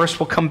skipping a verse.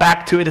 We'll come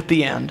back to it at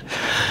the end.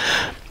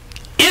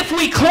 If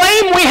we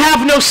claim we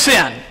have no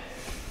sin,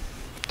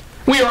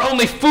 we are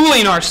only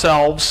fooling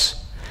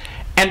ourselves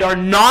and are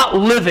not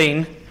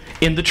living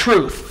in the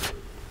truth.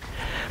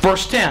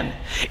 Verse 10.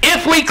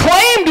 If we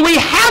claimed we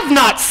have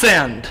not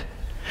sinned,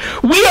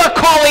 we are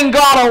calling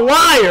God a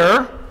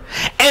liar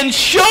and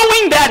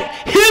showing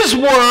that His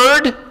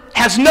Word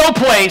has no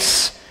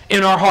place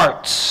in our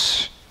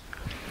hearts.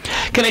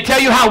 Can I tell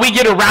you how we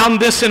get around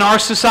this in our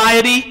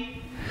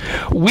society?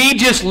 We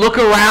just look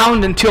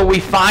around until we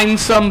find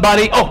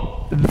somebody.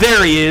 Oh,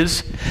 there he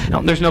is.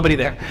 No, there's nobody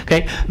there.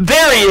 Okay,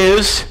 there he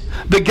is,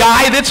 the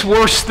guy that's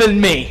worse than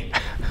me.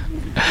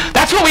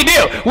 That's what we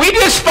do. We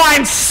just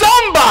find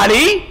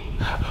somebody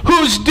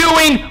who's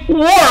doing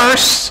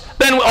worse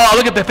than, oh,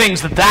 look at the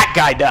things that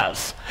guy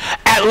does.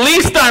 At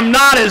least I'm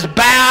not as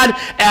bad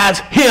as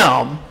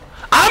him.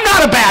 I'm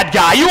not a bad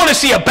guy. You want to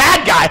see a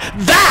bad guy?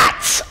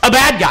 That's a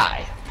bad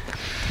guy.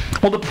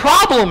 Well, the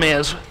problem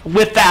is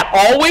with that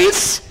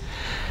always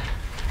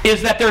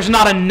is that there's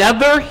not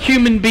another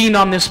human being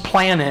on this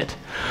planet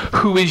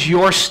who is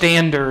your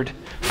standard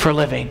for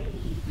living.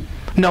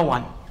 No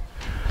one.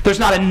 There's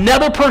not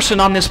another person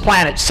on this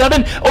planet.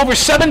 Over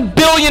 7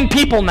 billion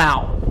people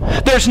now.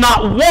 There's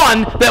not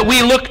one that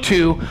we look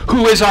to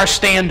who is our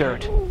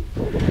standard.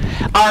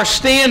 Our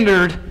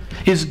standard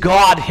is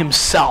God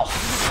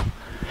Himself.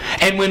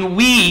 And when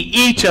we,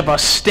 each of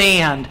us,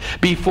 stand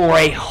before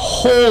a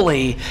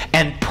holy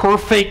and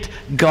perfect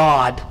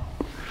God,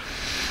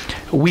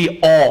 we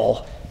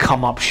all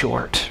come up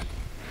short.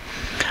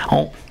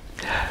 Oh.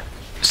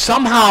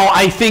 Somehow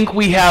I think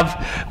we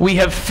have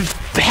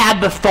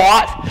had the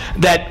thought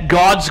that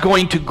God's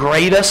going to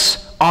grade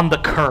us on the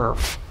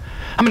curve?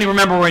 How many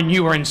remember when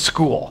you were in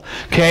school?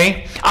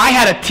 Okay? I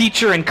had a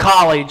teacher in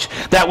college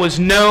that was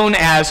known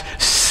as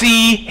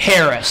C.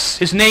 Harris.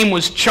 His name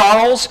was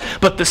Charles,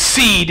 but the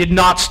C did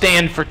not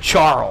stand for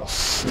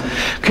Charles.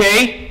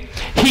 Okay?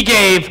 He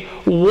gave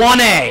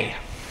 1 A,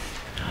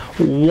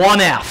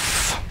 1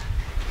 F,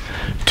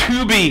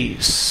 2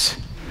 B's,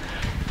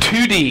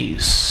 2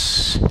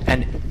 D's,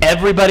 and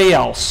everybody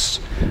else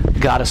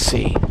got a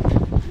C.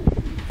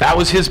 That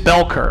was his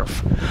bell curve.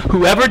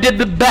 Whoever did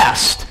the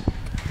best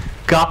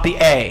got the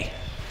A.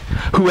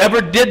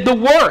 Whoever did the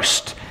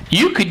worst,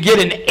 you could get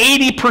an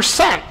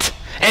 80%.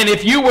 And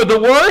if you were the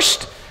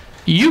worst,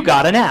 you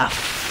got an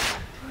F.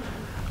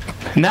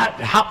 And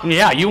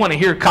that, you want to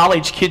hear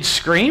college kids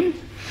scream?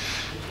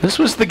 This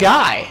was the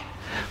guy.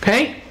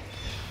 Okay?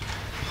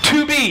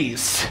 2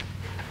 B's,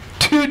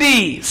 2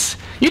 D's.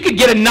 You could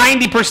get a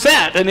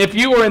 90%. And if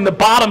you were in the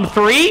bottom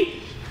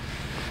 3,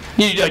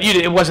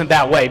 it wasn't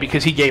that way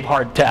because he gave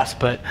hard tests,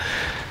 but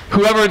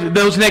whoever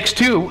those next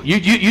 2,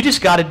 you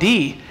just got a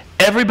D.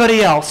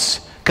 Everybody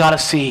else got a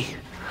C.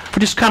 We're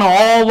just kind of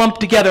all lumped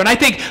together. And I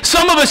think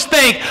some of us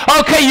think,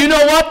 okay, you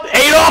know what?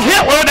 Adolf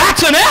Hitler,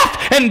 that's an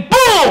F. And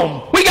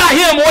boom, we got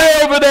him way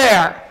over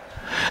there.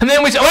 And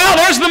then we say, well,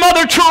 there's the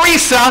Mother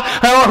Teresa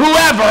or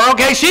whoever.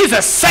 Okay, she's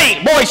a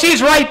saint. Boy,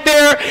 she's right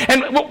there.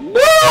 And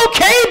we're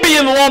okay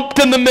being lumped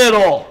in the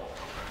middle.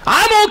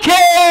 I'm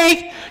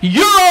okay.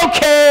 You're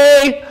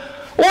okay.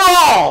 We're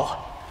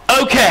all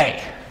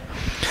okay.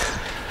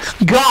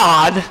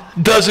 God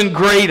doesn't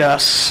grade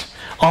us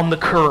on the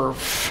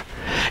curve.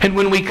 And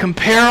when we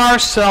compare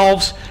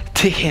ourselves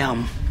to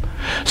Him,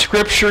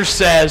 Scripture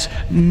says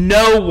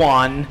no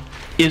one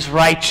is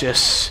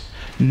righteous.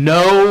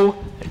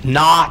 No,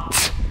 not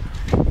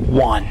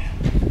one.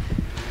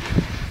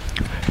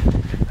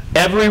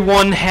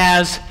 Everyone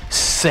has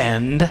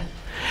sinned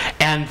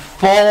and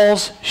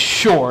falls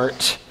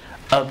short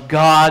of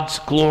God's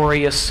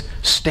glorious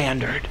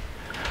standard.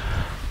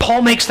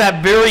 Paul makes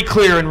that very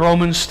clear in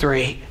Romans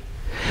 3.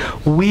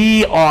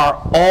 We are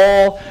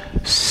all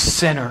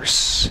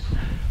sinners.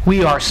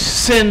 We are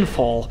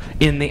sinful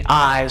in the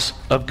eyes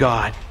of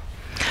God.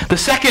 The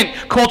second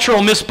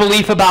cultural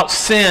misbelief about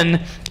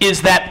sin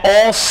is that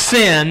all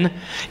sin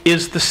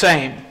is the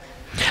same.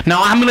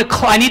 Now,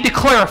 I need to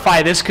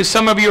clarify this because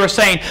some of you are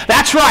saying,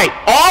 that's right,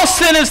 all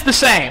sin is the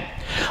same.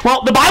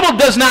 Well, the Bible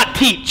does not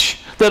teach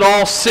that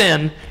all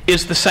sin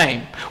is the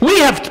same. We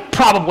have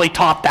probably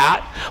taught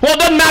that. Well, it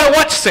doesn't matter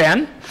what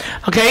sin,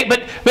 okay?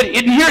 But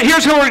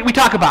here's what we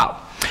talk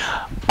about.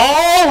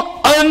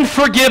 All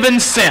unforgiven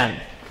sin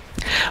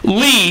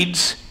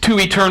leads to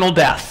eternal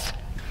death.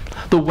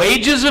 The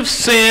wages of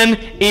sin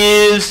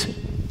is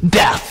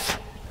death.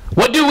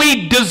 What do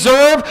we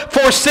deserve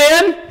for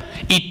sin?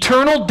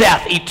 Eternal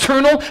death,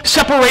 eternal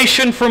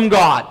separation from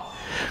God.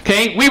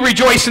 Okay, we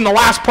rejoice in the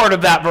last part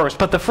of that verse.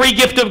 But the free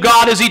gift of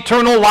God is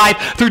eternal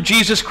life through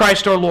Jesus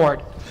Christ our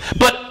Lord.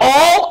 But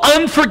all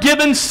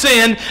unforgiven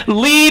sin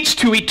leads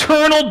to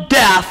eternal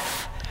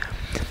death.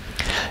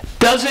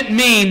 Doesn't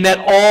mean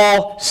that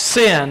all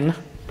sin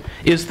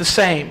is the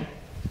same.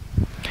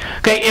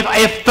 Okay, if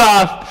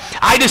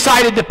I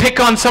decided to pick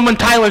on someone,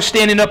 Tyler's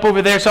standing up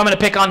over there, so I'm going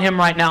to pick on him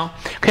right now.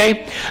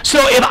 Okay, so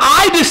if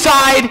I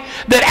decide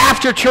that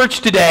after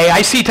church today,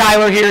 I see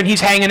Tyler here and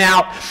he's hanging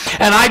out,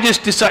 and I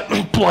just decide,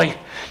 oh boy,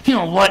 you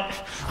know what,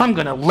 I'm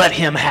going to let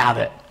him have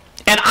it.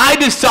 And I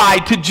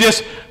decide to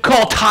just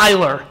call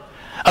Tyler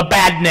a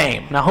bad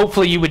name. Now,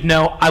 hopefully you would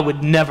know I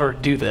would never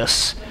do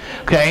this.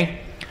 Okay,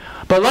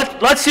 but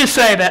let's just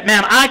say that,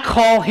 man, I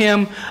call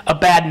him a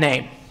bad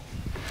name.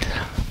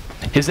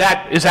 Is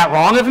that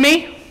wrong of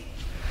me?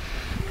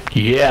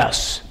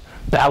 Yes,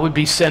 that would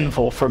be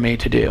sinful for me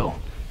to do.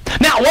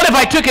 Now, what if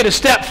I took it a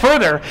step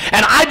further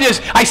and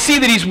I see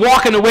that he's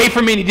walking away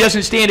from me and he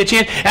doesn't stand a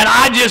chance, and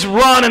I just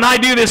run and I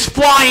do this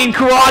flying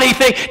karate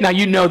thing? Now,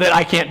 you know that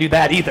I can't do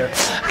that either,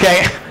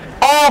 okay?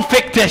 All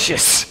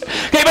fictitious.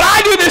 Okay, but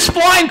I do this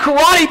flying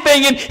karate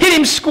thing and hit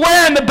him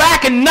square in the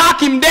back and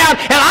knock him down,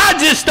 and I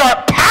just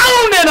start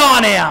pounding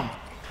on him.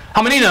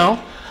 How many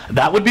know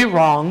that would be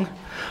wrong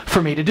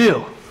for me to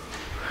do?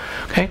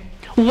 Okay,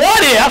 what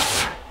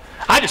if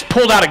I just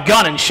pulled out a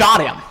gun and shot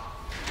him?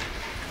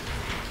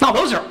 Now,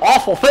 those are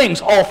awful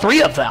things, all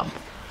three of them.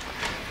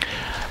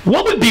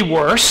 What would be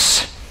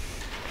worse?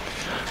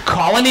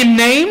 Calling him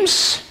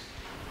names?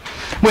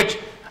 Which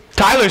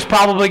Tyler's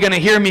probably going to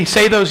hear me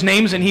say those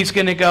names and he's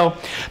going to go,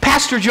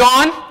 Pastor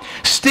John,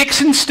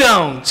 sticks and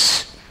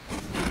stones.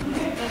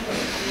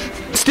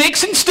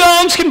 Sticks and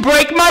stones can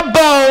break my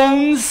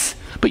bones,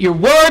 but your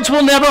words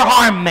will never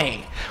harm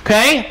me.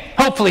 Okay?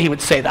 Hopefully he would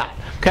say that.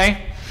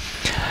 Okay?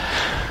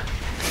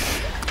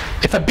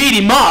 If I beat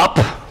him up,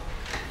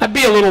 that'd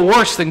be a little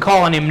worse than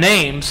calling him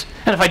names.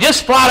 And if I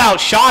just flat out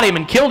shot him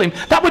and killed him,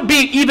 that would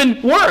be even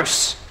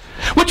worse.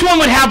 Which one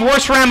would have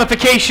worse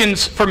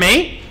ramifications for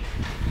me?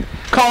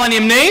 Calling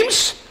him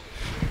names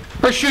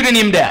or shooting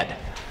him dead?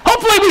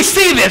 Hopefully we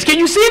see this. Can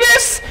you see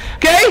this?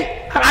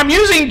 Okay? I'm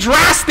using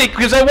drastic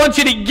because I want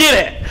you to get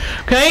it.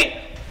 Okay?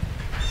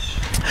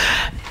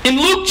 In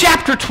Luke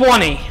chapter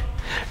 20,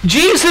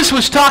 Jesus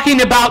was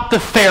talking about the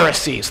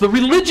Pharisees, the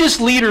religious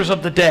leaders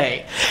of the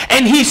day.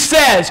 And he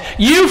says,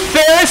 you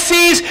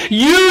Pharisees,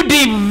 you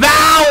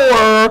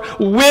devour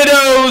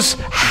widows'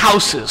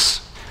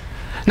 houses.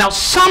 Now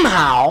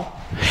somehow,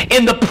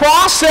 in the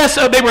process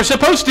of, they were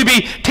supposed to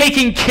be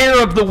taking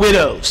care of the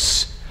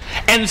widows.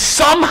 And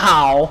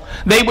somehow,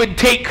 they would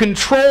take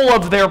control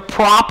of their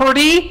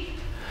property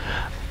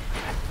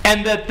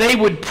and that they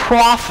would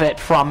profit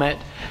from it.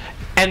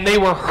 And they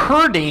were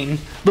hurting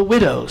the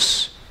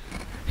widows.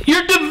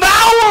 You're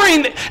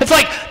devouring. It's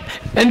like,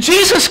 and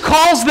Jesus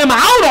calls them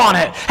out on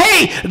it.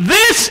 Hey,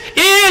 this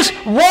is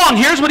wrong.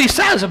 Here's what he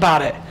says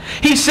about it.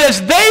 He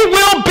says, they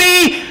will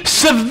be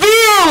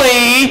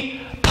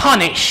severely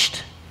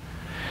punished.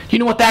 You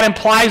know what that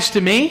implies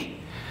to me?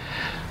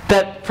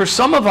 That for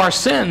some of our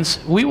sins,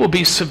 we will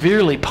be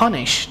severely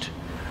punished.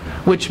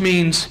 Which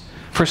means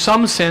for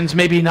some sins,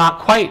 maybe not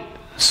quite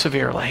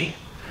severely.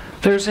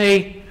 There's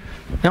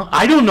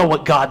I don't know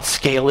what God's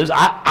scale is.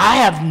 I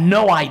have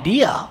no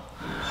idea.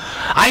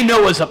 I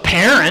know as a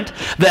parent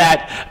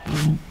that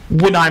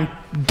when I'm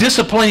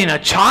disciplining a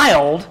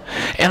child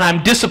and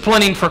I'm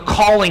disciplining for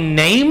calling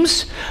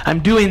names, I'm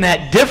doing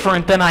that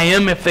different than I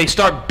am if they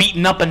start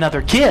beating up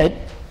another kid.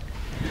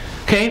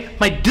 Okay?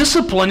 My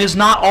discipline is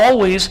not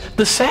always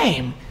the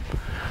same.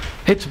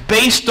 It's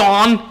based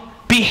on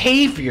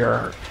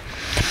behavior.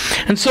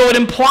 And so it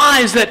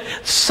implies that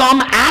some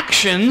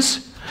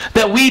actions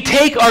that we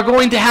take are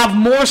going to have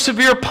more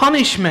severe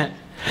punishment.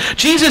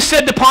 Jesus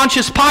said to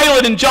Pontius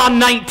Pilate in John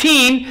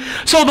 19,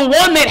 so the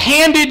one that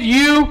handed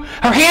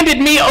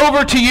me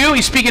over to you,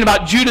 he's speaking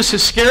about Judas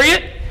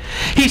Iscariot,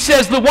 he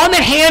says, the one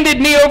that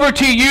handed me over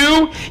to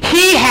you,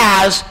 he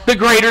has the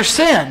greater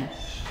sin.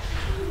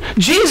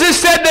 Jesus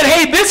said that,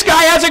 hey, this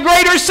guy has a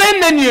greater sin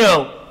than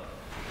you.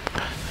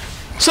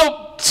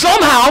 So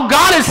somehow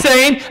God is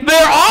saying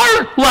there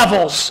are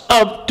levels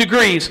of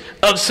degrees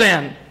of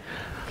sin.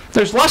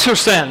 There's lesser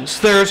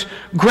sins. There's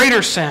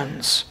greater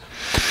sins.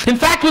 In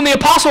fact, when the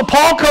Apostle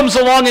Paul comes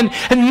along,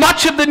 and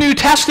much of the New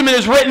Testament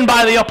is written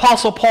by the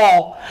Apostle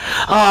Paul,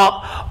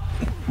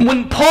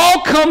 when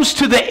Paul comes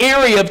to the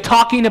area of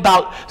talking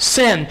about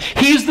sin,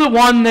 he's the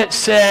one that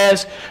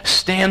says,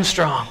 stand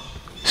strong,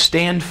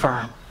 stand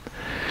firm.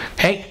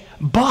 Okay?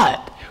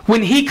 But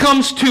when he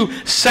comes to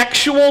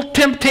sexual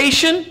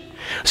temptation,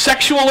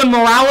 sexual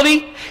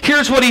immorality,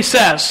 here's what he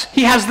says.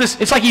 He has this,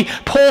 it's like he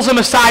pulls them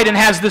aside and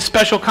has this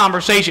special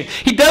conversation.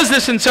 He does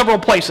this in several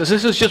places.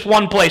 This is just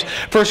one place,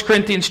 1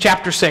 Corinthians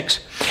chapter 6.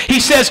 He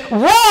says,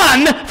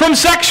 run from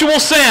sexual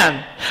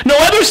sin. No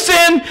other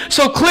sin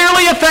so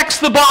clearly affects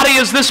the body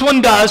as this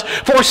one does,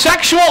 for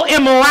sexual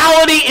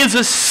immorality is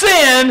a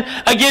sin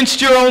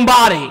against your own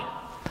body.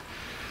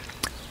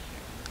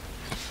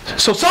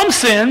 So some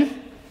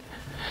sin,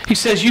 he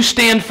says, you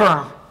stand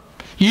firm.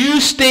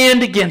 You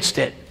stand against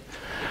it.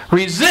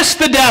 Resist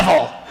the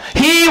devil.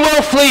 He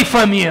will flee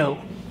from you.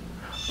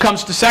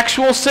 Comes to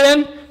sexual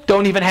sin,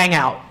 don't even hang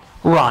out.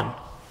 Run.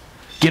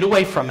 Get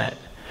away from it.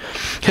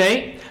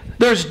 Okay?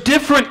 There's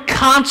different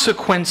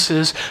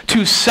consequences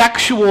to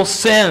sexual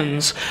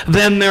sins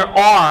than there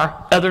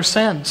are other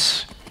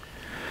sins.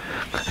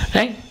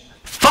 Okay?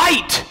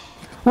 Fight.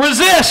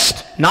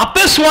 Resist. Not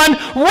this one.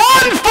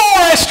 Run,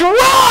 Forrest.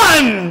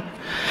 Run!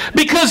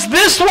 Because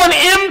this one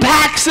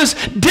impacts us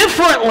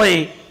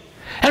differently.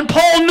 And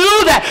Paul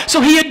knew that, so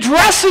he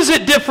addresses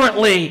it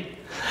differently.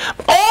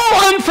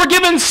 All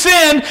unforgiven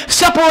sin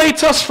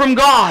separates us from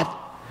God.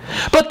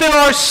 But there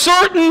are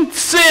certain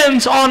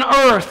sins on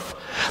earth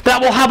that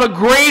will have a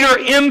greater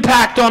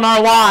impact on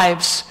our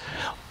lives,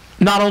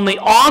 not only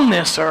on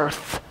this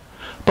earth,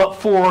 but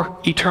for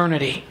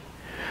eternity.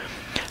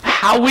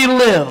 How we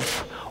live,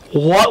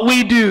 what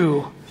we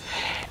do,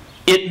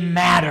 it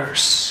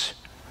matters.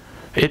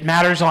 It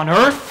matters on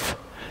earth.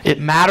 It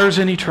matters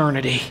in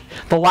eternity.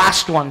 The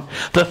last one,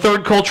 the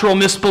third cultural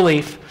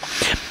misbelief.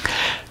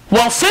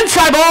 Well, since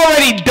I've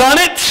already done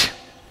it,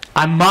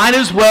 I might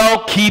as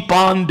well keep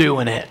on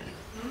doing it.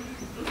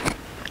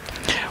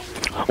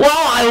 Well,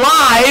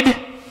 I lied,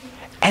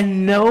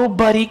 and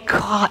nobody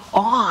caught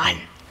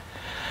on.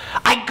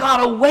 I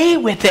got away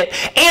with it,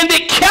 and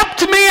it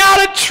kept me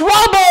out of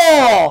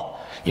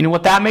trouble. You know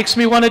what that makes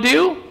me want to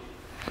do?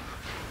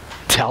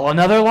 Tell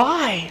another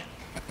lie.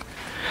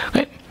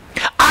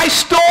 I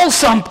stole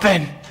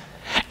something,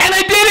 and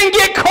I didn't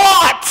get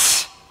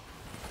caught.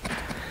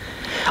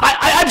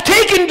 I've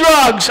taken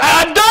drugs.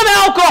 I've done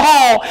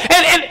alcohol,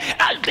 and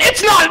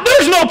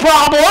there's no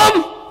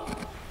problem.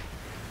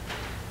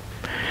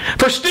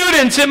 For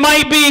students, it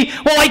might be,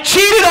 well, I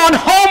cheated on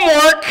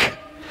homework,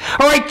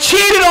 or I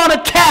cheated on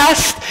a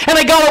test, and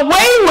I got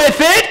away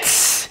with it.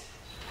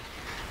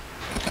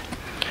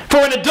 For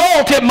an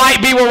adult, it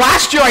might be, well,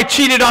 last year I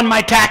cheated on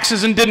my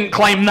taxes and didn't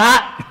claim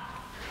that.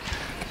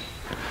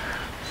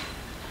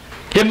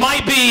 It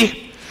might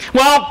be,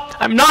 well,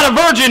 I'm not a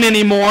virgin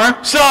anymore,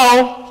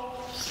 so,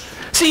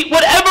 see,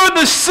 whatever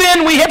the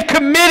sin we have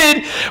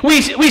committed,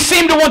 we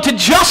seem to want to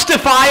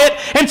justify it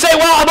and say,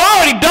 well, I've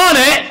already done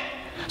it,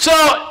 so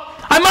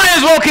I might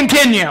as well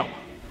continue.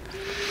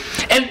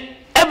 And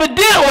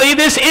evidently,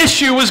 this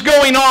issue was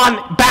going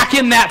on back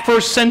in that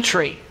first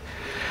century.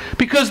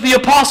 Because the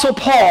Apostle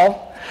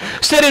Paul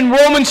said in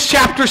Romans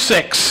chapter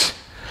 6,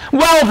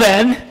 well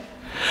then,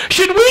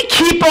 should we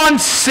keep on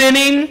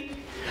sinning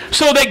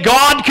so that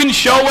God can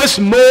show us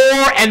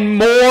more and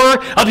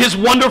more of His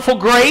wonderful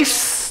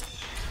grace?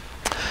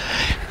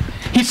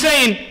 He's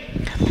saying,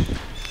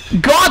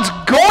 God's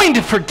going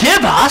to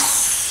forgive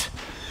us,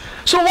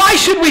 so why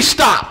should we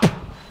stop?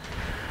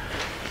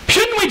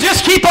 Shouldn't we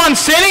just keep on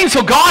sinning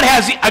so God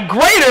has a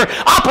greater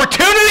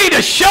opportunity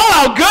to show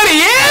how good He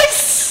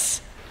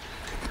is?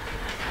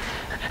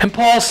 And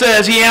Paul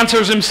says, he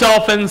answers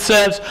himself and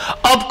says,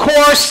 of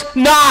course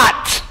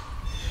not.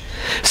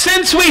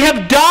 Since we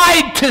have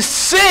died to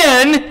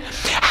sin,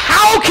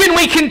 how can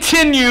we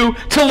continue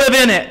to live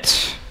in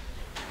it?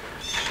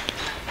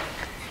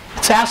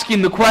 It's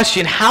asking the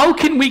question, how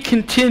can we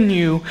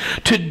continue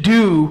to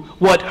do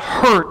what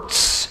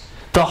hurts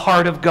the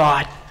heart of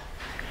God?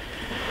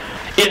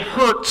 It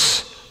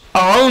hurts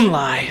our own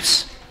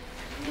lives,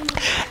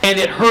 and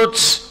it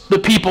hurts the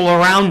people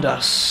around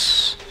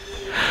us.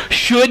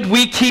 Should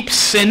we keep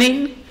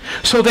sinning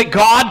so that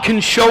God can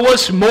show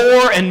us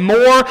more and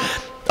more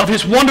of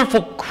His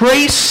wonderful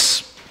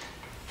grace?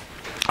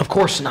 Of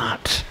course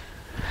not.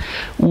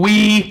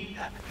 We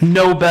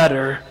know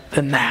better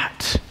than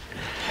that.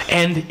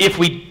 And if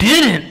we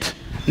didn't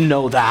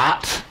know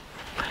that,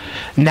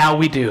 now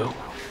we do.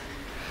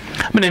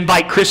 I'm going to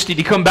invite Christy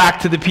to come back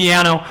to the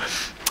piano.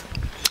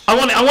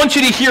 I want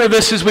you to hear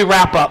this as we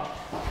wrap up.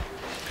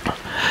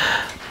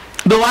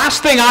 The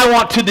last thing I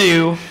want to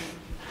do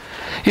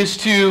is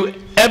to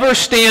ever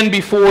stand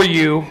before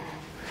you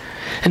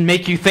and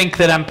make you think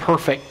that I'm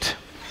perfect.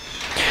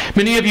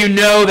 Many of you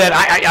know that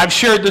I've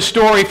shared the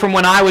story from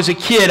when I was a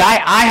kid.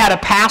 I had a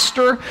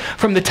pastor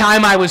from the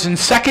time I was in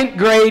second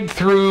grade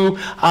through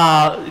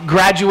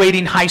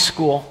graduating high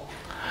school,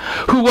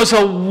 who was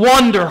a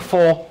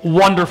wonderful,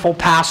 wonderful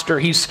pastor.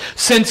 He's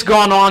since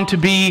gone on to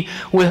be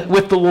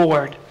with the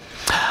Lord.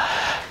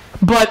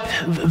 But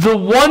the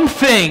one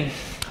thing,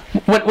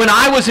 when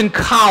I was in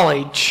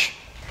college,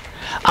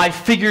 I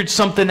figured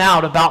something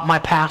out about my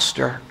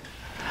pastor.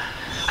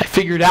 I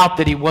figured out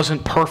that he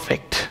wasn't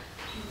perfect.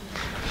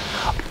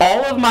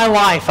 All of my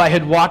life I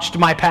had watched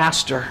my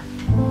pastor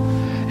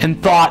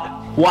and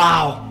thought,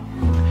 wow,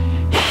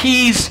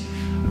 he's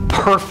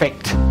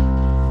perfect.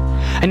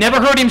 I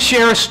never heard him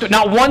share a story.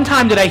 Not one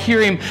time did I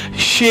hear him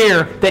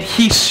share that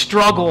he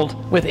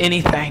struggled with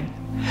anything.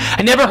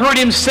 I never heard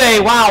him say,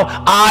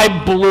 wow,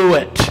 I blew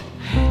it.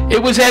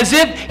 It was as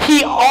if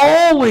he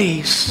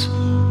always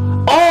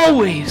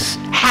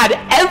had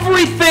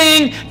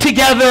everything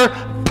together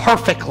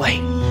perfectly.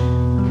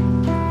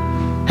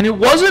 And it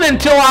wasn't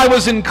until I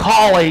was in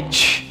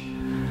college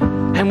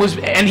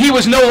and he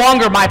was no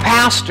longer my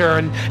pastor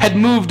and had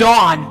moved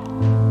on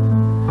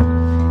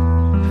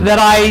that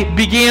I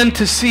began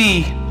to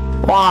see,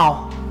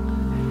 wow,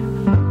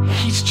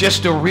 he's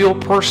just a real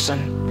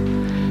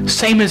person,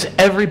 same as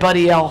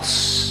everybody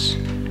else.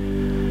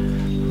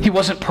 He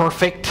wasn't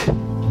perfect.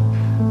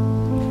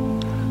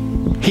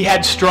 He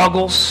had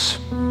struggles.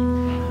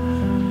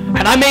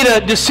 And I made a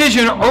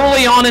decision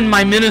early on in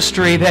my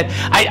ministry that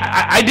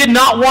I did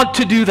not want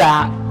to do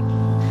that.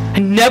 I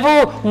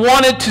never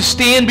wanted to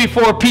stand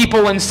before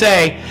people and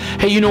say,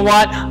 hey, you know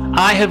what?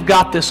 I have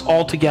got this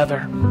all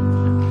together.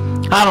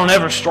 I don't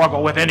ever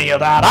struggle with any of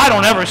that. I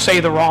don't ever say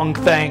the wrong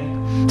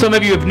thing. Some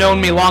of you have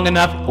known me long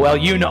enough. Well,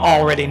 you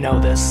already know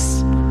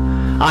this.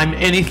 I'm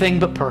anything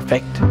but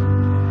perfect.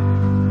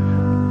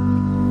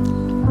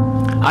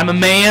 I'm a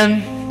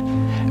man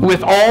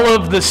with all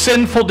of the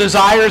sinful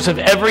desires of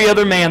every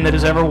other man that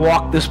has ever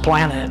walked this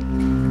planet.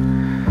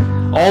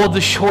 All of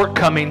the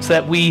shortcomings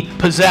that we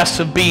possess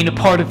of being a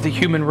part of the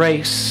human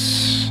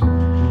race.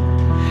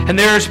 And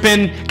there's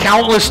been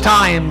countless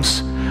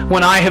times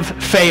when I have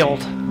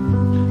failed.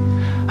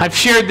 I've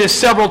shared this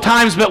several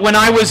times, but when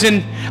I was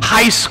in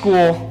high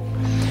school,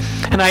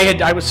 and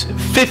I was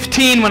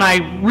 15 when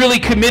I really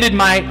committed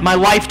my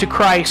life to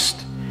Christ,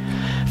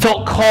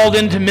 felt called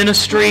into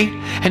ministry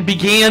and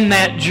began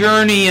that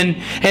journey, and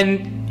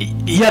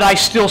yet I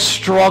still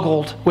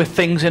struggled with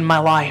things in my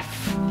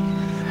life.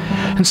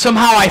 And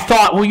somehow I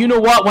thought, well, you know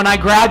what? When I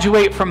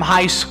graduate from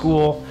high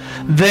school,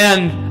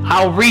 then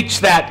I'll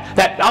reach that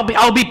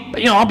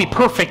I'll be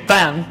perfect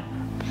then.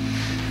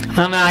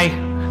 And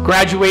I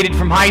graduated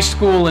from high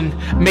school and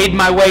made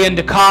my way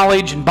into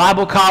college and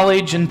Bible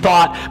college and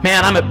thought,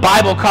 man, I'm at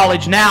Bible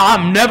college now.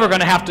 I'm never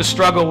going to have to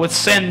struggle with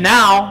sin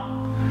now.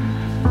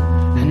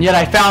 And yet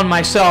I found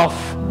myself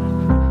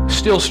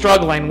still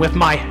struggling with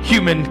my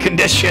human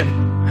condition.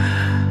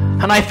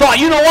 And I thought,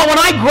 you know what, when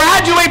I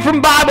graduate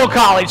from Bible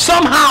college,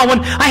 somehow when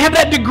I have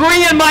that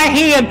degree in my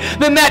hand,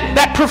 then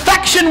that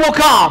perfection will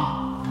come.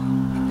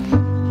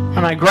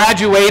 And I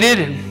graduated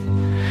and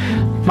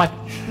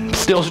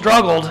still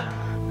struggled.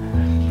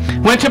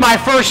 Went to my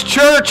first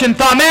church and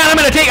thought, man, I'm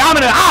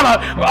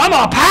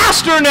a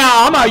pastor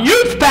now. I'm a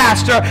youth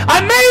pastor.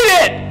 I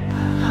made it.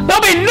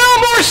 There'll be no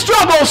more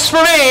struggles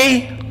for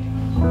me.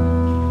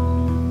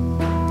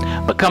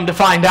 But come to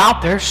find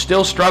out, there's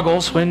still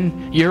struggles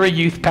when you're a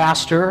youth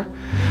pastor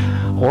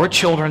or a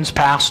children's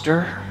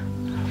pastor.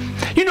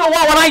 You know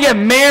what? When I get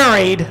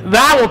married,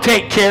 that will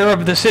take care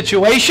of the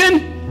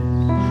situation.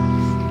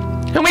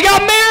 And we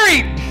got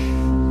married.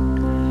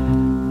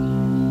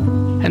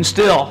 And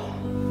still,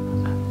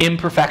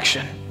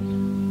 imperfection.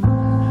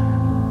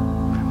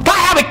 If I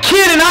have a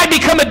kid and I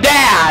become a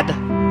dad,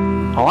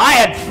 well, I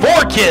had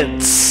 4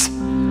 kids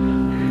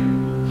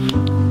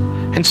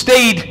and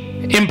stayed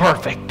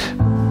imperfect.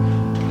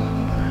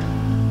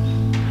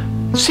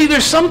 See,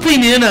 there's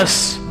something in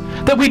us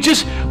that we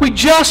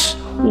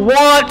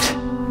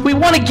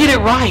want to get it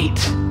right.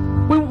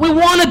 We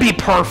want to be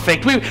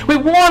perfect. We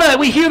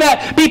hear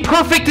that, be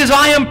perfect as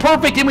I am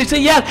perfect, and we say,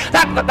 yeah,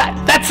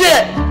 that's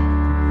it.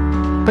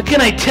 But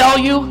can I tell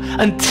you,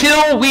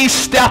 until we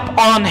step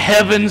on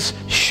heaven's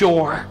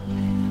shore,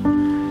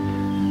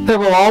 there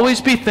will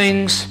always be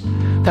things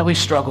that we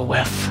struggle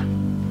with.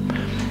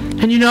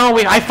 And you know,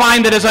 I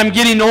find that as I'm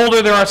getting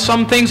older, there are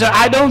some things that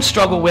I don't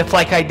struggle with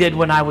like I did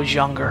when I was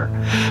younger.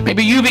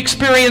 Maybe you've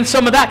experienced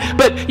some of that.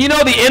 But you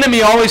know, the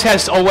enemy always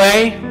has a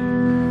way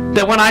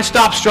that when I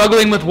stop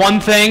struggling with one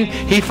thing,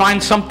 he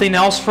finds something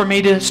else for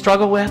me to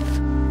struggle with.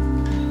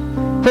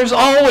 There's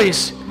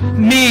always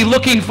me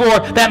looking for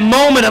that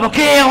moment of,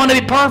 okay, I want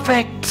to be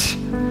perfect,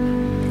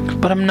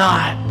 but I'm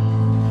not.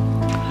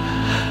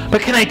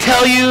 But can I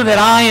tell you that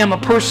I am a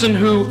person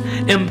who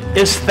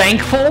is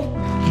thankful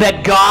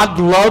that God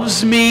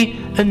loves me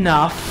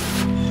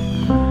enough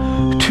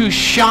to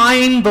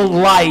shine the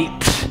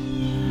light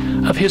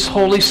of His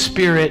Holy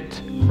Spirit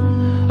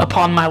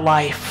upon my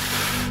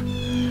life.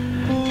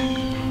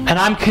 And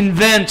I'm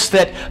convinced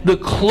that the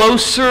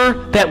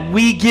closer that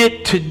we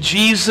get to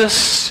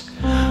Jesus,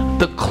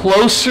 the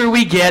closer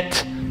we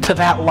get to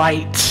that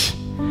light.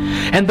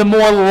 And the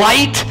more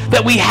light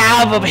that we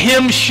have of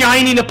Him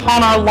shining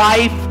upon our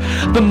life,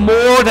 the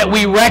more that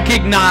we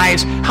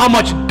recognize how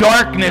much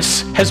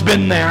darkness has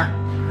been there.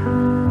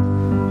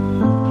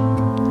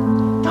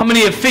 How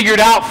many have figured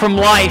out from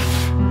life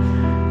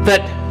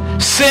that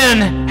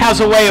sin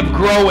has a way of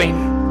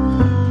growing?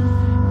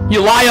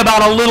 You lie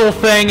about a little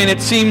thing and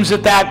it seems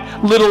that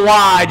that little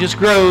lie just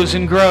grows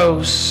and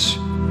grows.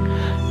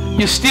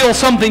 You steal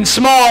something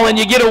small and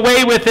you get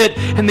away with it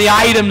and the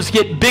items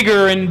get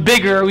bigger and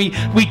bigger. We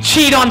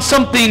cheat on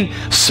something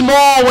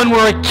small when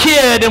we're a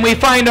kid and we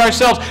find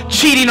ourselves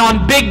cheating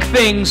on big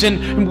things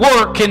in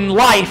work and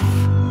life.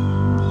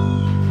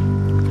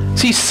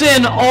 See,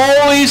 sin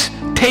always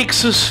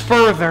takes us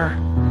further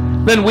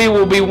than we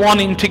will be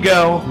wanting to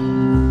go.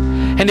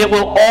 And it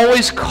will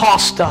always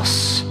cost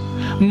us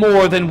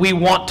more than we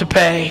want to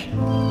pay.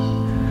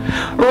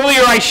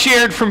 Earlier I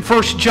shared from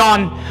 1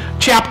 John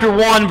chapter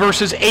 1,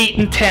 verses 8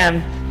 and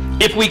 10.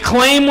 If we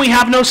claim we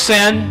have no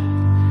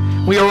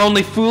sin, we are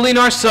only fooling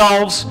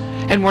ourselves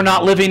and we're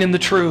not living in the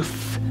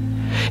truth.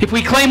 If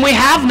we claim we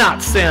have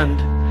not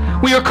sinned,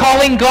 we are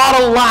calling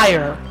God a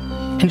liar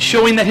and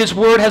showing that His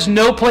word has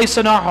no place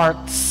in our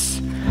hearts.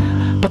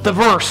 But the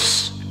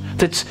verse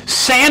that's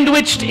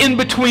sandwiched in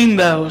between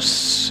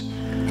those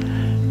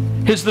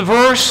is the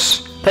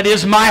verse that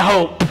is my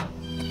hope.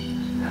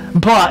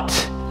 But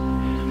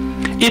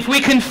if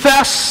we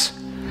confess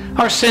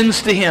our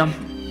sins to Him,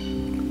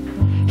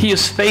 He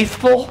is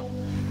faithful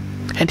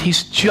and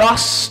He's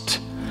just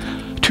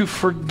to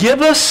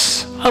forgive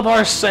us of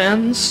our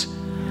sins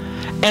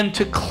and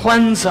to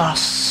cleanse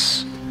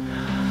us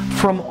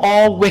from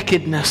all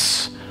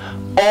wickedness,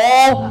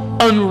 all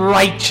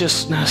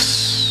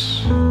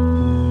unrighteousness.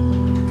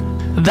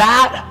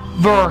 That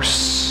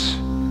verse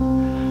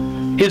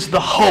is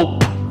the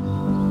hope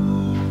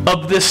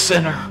of this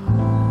sinner.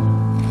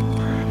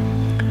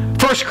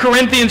 1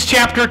 Corinthians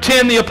chapter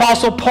 10, the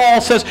Apostle Paul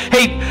says,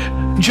 hey,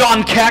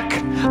 John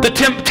Keck, the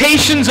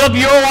temptations of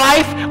your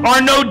life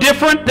are no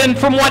different than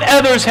from what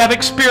others have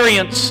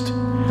experienced.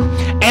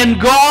 And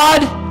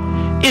God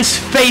is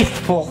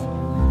faithful.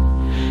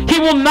 He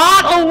will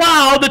not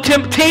allow the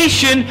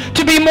temptation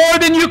to be more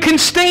than you can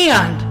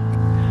stand.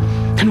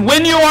 And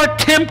when you are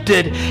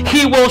tempted,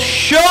 He will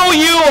show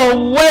you a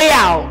way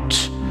out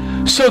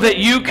so that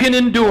you can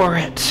endure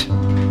it.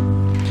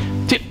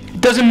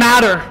 It doesn't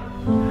matter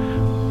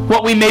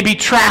what we may be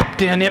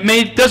trapped in.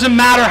 It doesn't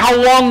matter how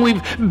long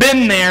we've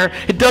been there.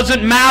 It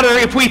doesn't matter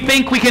if we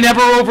think we can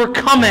ever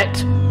overcome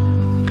it.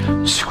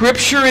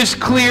 Scripture is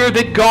clear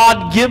that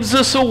God gives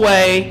us a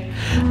way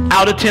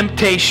out of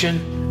temptation.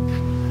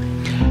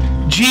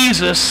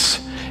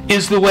 Jesus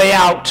is the way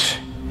out.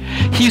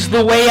 He's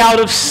the way out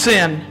of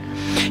sin.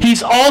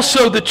 He's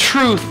also the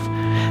truth.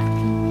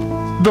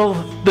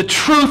 The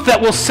truth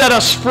that will set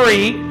us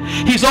free.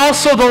 He's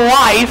also the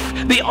life,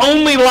 the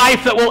only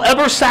life that will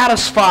ever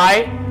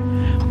satisfy.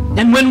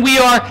 And when we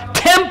are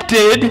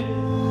tempted,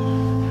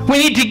 we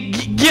need to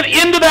get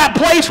into that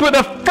place where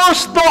the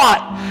first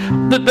thought,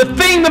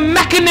 the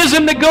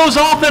mechanism that goes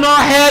off in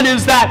our head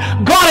is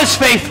that God is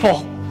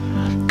faithful.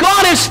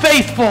 God is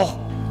faithful.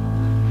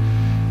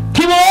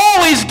 He will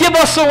always give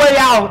us a way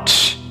out.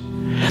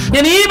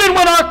 And even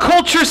when our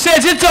culture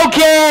says it's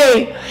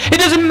okay, it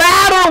doesn't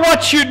matter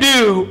what you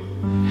do,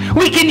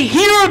 we can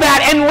hear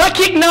that and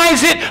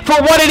recognize it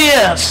for what it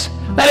is.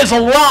 That is a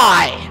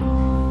lie.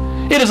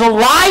 It is a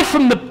lie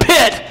from the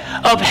pit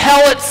of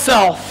hell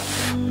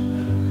itself.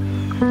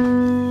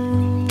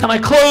 And I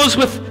close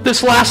with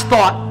this last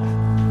thought.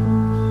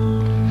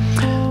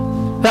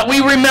 That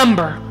we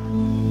remember,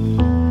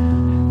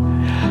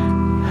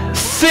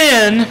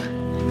 sin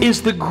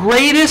is the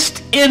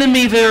greatest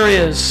enemy there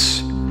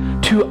is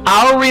to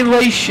our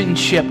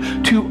relationship,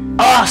 to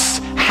us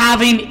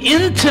having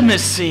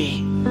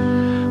intimacy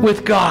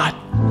with God.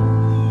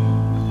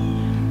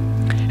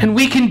 And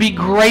we can be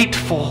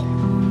grateful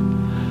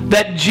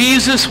that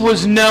Jesus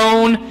was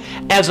known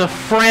as a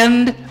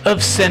friend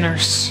of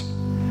sinners.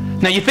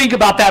 Now you think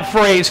about that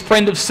phrase,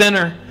 friend of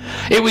sinner.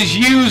 It was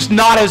used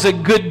not as a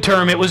good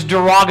term, it was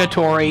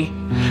derogatory.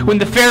 When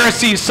the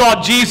Pharisees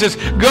saw Jesus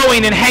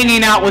going and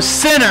hanging out with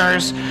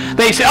sinners,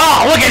 they said,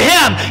 oh, look at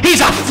him,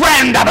 he's a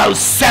friend of those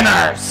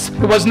sinners.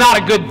 It was not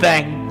a good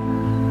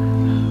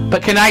thing.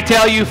 But can I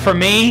tell you, for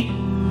me,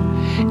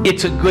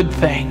 it's a good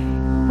thing.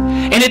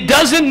 And it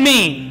doesn't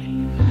mean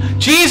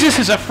Jesus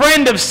is a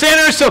friend of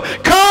sinners, so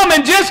come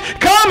and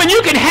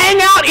you can hang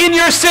out in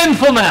your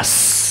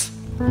sinfulness.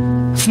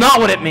 It's not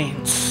what it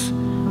means.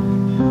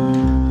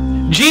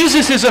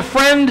 Jesus is a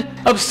friend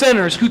of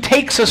sinners who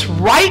takes us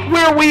right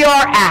where we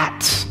are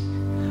at,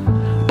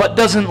 but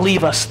doesn't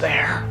leave us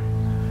there.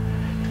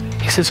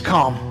 He says,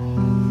 come,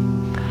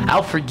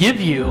 I'll forgive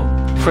you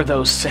for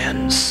those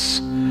sins.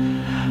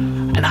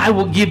 And I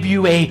will give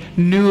you a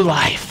new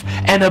life,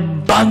 an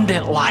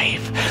abundant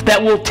life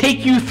that will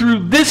take you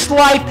through this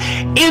life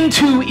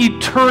into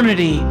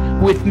eternity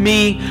with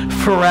me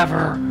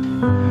forever.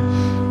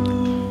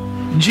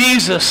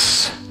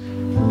 Jesus,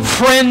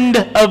 friend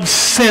of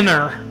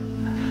sinner,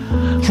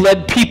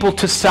 led people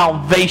to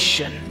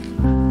salvation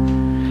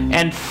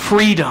and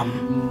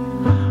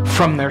freedom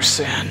from their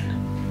sin.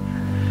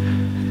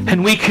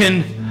 And we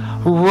can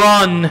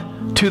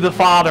run to the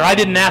Father. I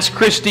didn't ask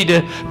Christy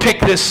to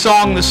pick this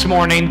song this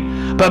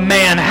morning, but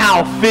man,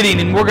 how fitting.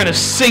 And we're going to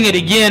sing it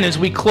again as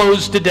we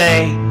close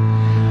today,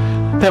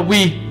 that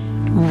we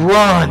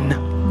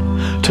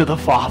run to the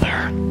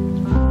Father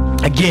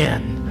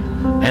again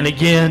and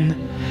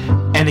again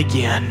and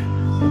again.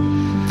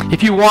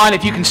 If you want,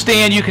 if you can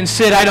stand, you can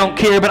sit, I don't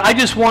care, but I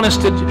just want us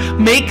to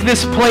make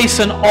this place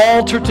an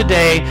altar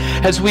today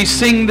as we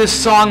sing this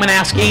song, and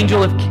ask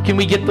Angel, can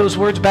we get those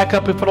words back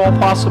up if at all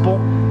possible?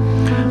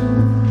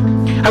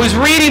 I was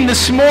reading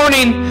this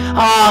morning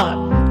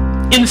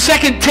in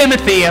 2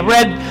 Timothy. I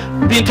read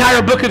the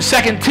entire book of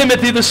 2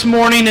 Timothy this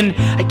morning, and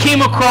I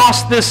came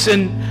across this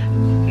in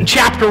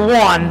chapter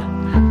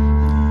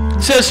 1.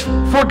 It says,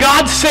 for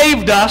God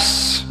saved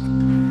us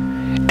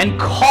and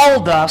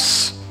called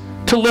us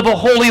to live a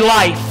holy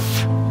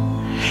life.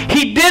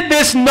 He did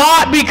this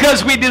not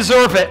because we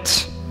deserve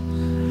it,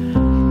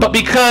 but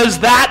because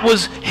that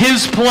was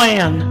His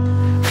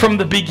plan from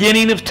the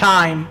beginning of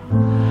time,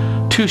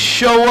 to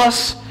show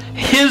us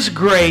His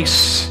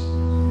grace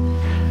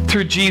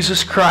through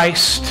Jesus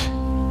Christ.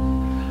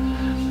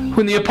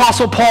 When the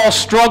Apostle Paul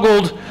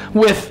struggled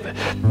with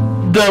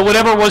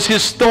whatever was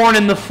his thorn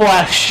in the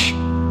flesh,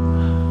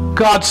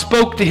 God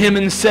spoke to him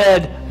and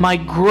said, my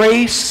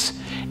grace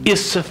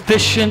is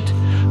sufficient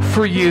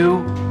for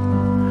you,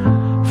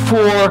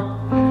 for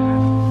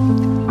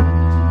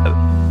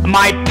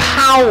my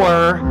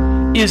power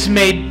is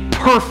made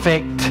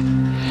perfect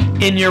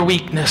in your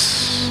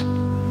weakness.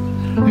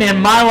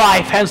 Man, my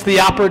life has the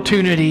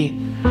opportunity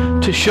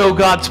to show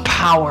God's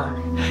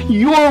power.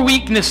 Your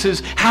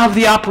weaknesses have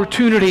the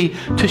opportunity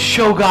to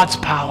show God's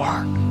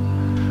power.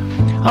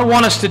 I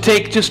want us to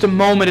take just a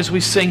moment as we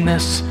sing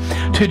this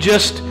to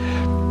just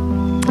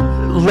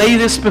lay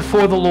this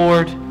before the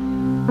Lord,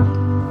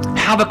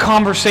 have a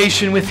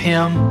conversation with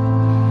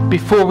Him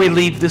before we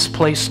leave this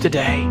place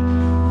today.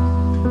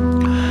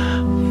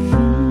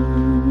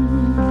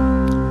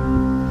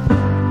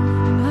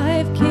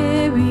 I've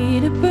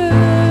carried a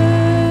burden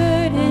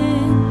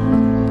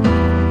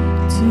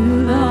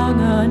too long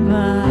on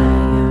my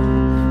own.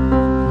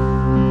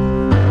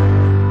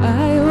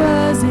 I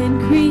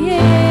wasn't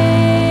created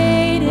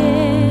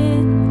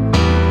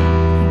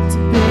to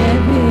bear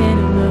it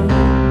alone.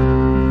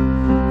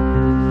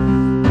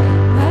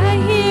 I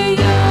hear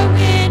your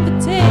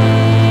invitation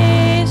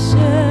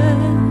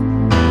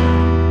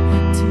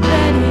to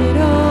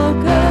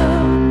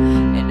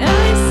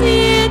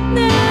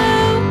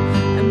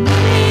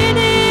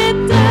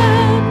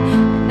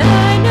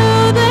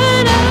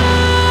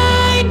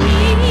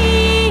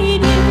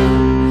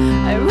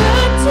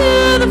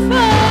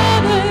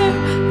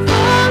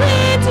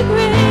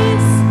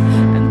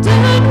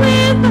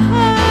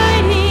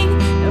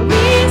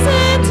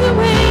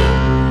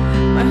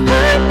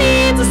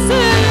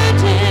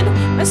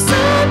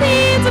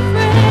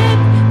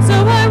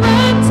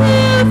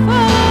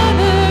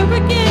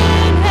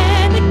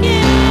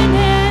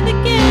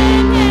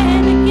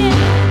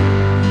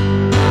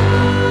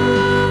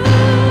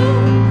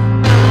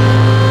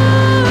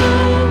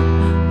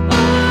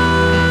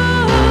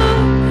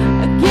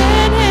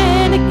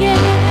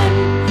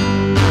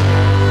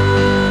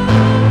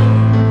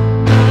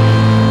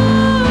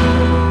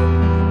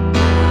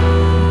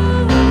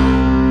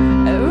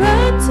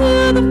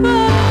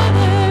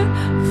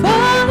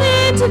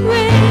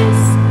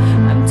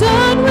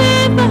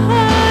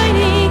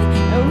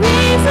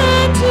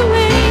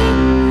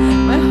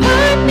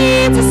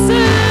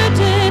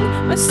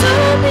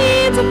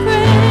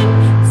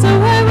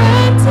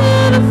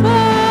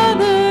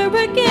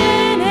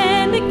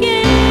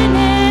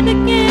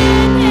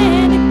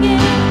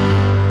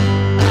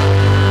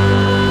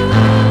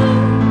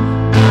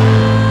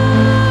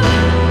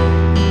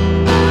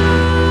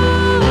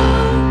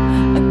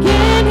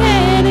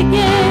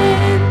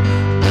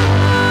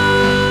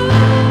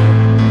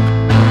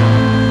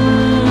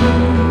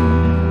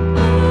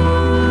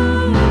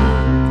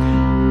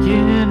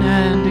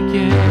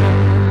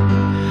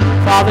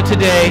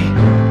today,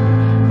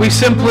 we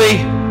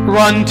simply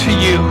run to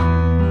you.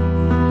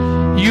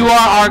 You are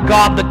our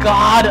God, the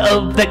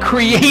God that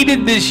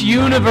created this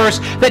universe,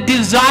 that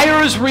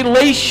desires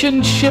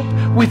relationship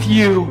with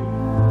you.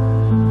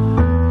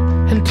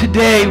 And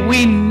today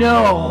we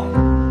know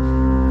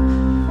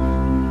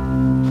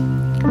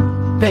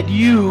that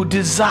you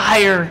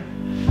desire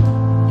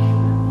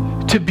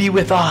to be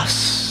with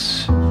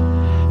us.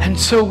 And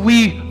so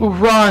we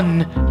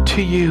run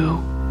to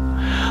you.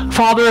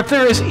 Father, if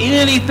there is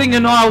anything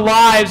in our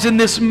lives in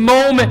this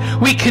moment,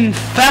 we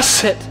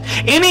confess it.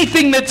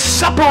 Anything that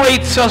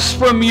separates us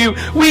from you,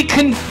 we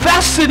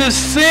confess it as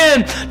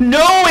sin,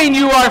 knowing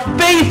you are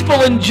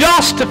faithful and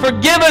just to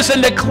forgive us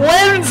and to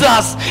cleanse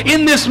us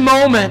in this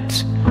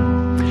moment.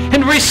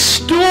 And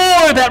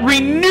restore that,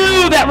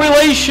 renew that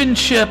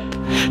relationship,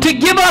 to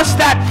give us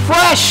that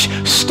fresh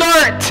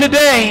start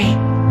today.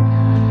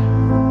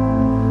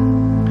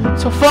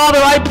 So, Father,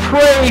 I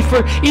pray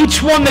for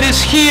each one that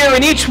is here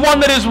and each one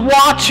that is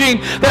watching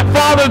that,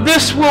 Father,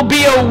 this will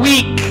be a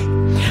week,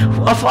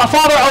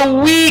 Father, a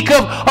week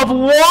of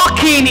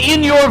walking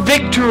in your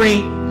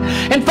victory.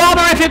 And,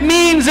 Father, if it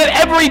means that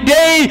every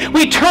day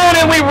we turn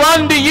and we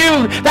run to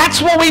you, that's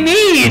what we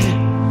need.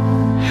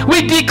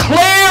 We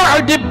declare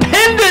our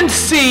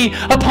dependency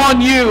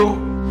upon you.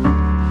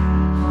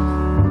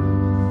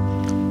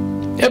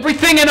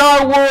 Everything in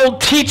our world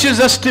teaches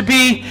us to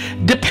be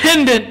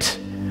dependent.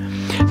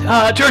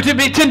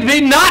 To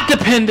be not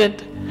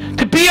dependent,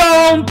 to be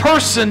our own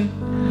person.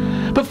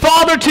 But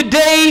Father,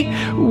 today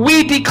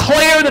we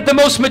declare that the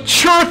most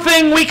mature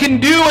thing we can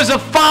do as a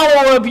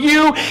follower of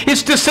you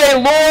is to say,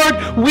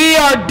 Lord, we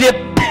are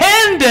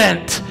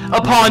dependent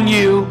upon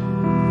you.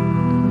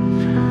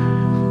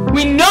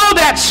 We know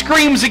that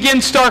screams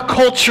against our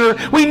culture.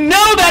 We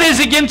know that is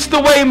against the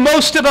way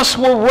most of us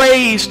were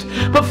raised.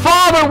 But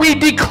Father, we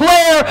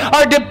declare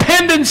our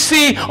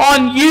dependency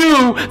on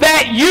you,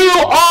 that you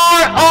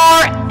are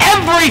our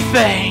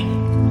everything.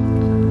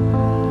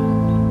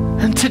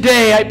 And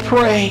today I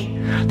pray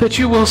that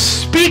you will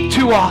speak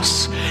to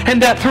us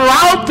and that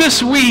throughout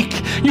this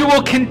week you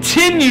will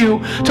continue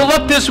to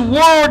let this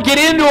word get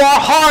into our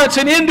hearts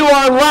and into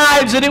our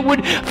lives, and it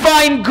would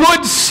find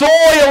good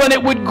soil and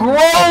it would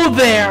grow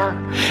there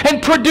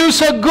and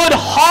produce a good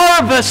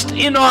harvest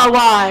in our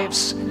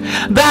lives.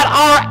 That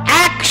our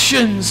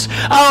actions,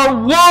 our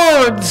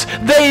words,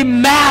 they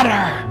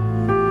matter.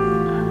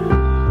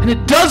 And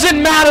it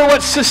doesn't matter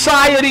what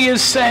society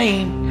is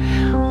saying.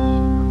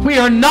 We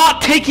are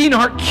not taking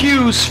our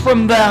cues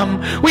from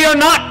them. We are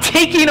not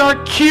taking our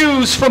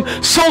cues from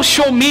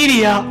social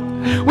media.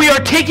 We are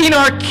taking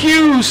our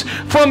cues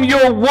from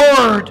your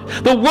word,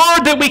 the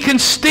word that we can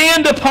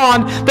stand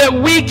upon, that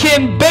we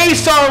can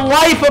base our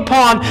life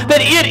upon,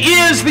 that it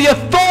is the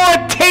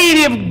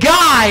authoritative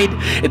guide,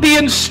 the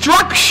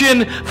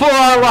instruction for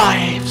our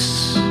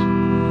lives.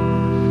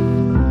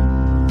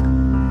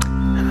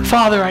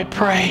 Father, I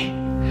pray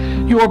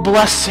your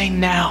blessing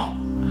now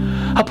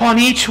upon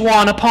each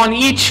one, upon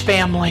each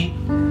family.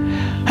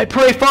 I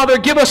pray, Father,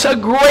 give us a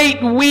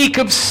great week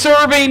of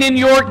serving in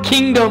your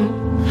kingdom.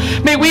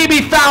 May we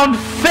be found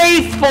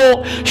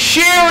faithful,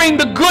 sharing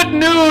the good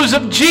news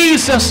of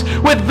Jesus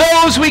with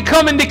those we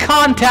come into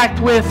contact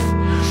with.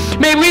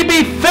 May we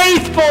be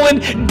faithful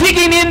in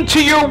digging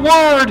into your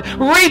word,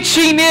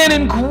 reaching in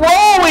and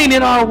growing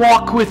in our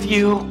walk with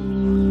you.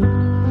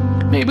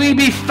 May we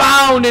be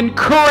found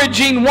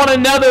encouraging one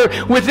another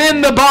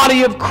within the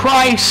body of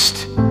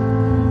Christ.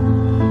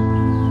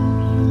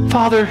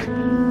 Father,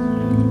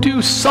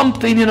 do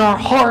something in our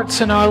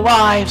hearts and our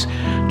lives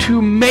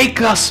to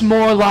make us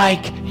more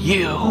like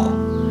you.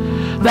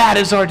 That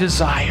is our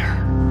desire.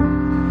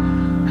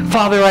 And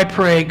Father, I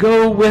pray,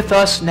 go with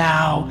us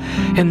now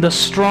in the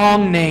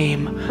strong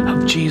name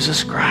of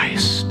Jesus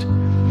Christ.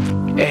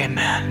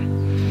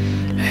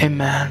 Amen.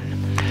 Amen.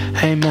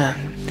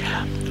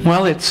 Amen.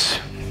 Well, it's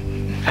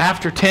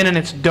after 10 and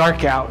it's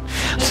dark out.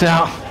 So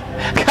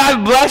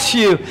God bless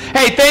you.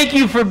 Hey, thank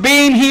you for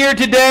being here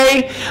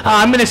today.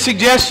 I'm going to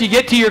suggest you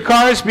get to your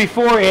cars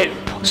before it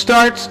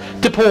starts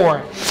to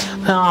pour.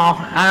 All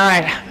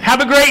right.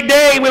 Have a great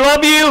day. We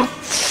love you.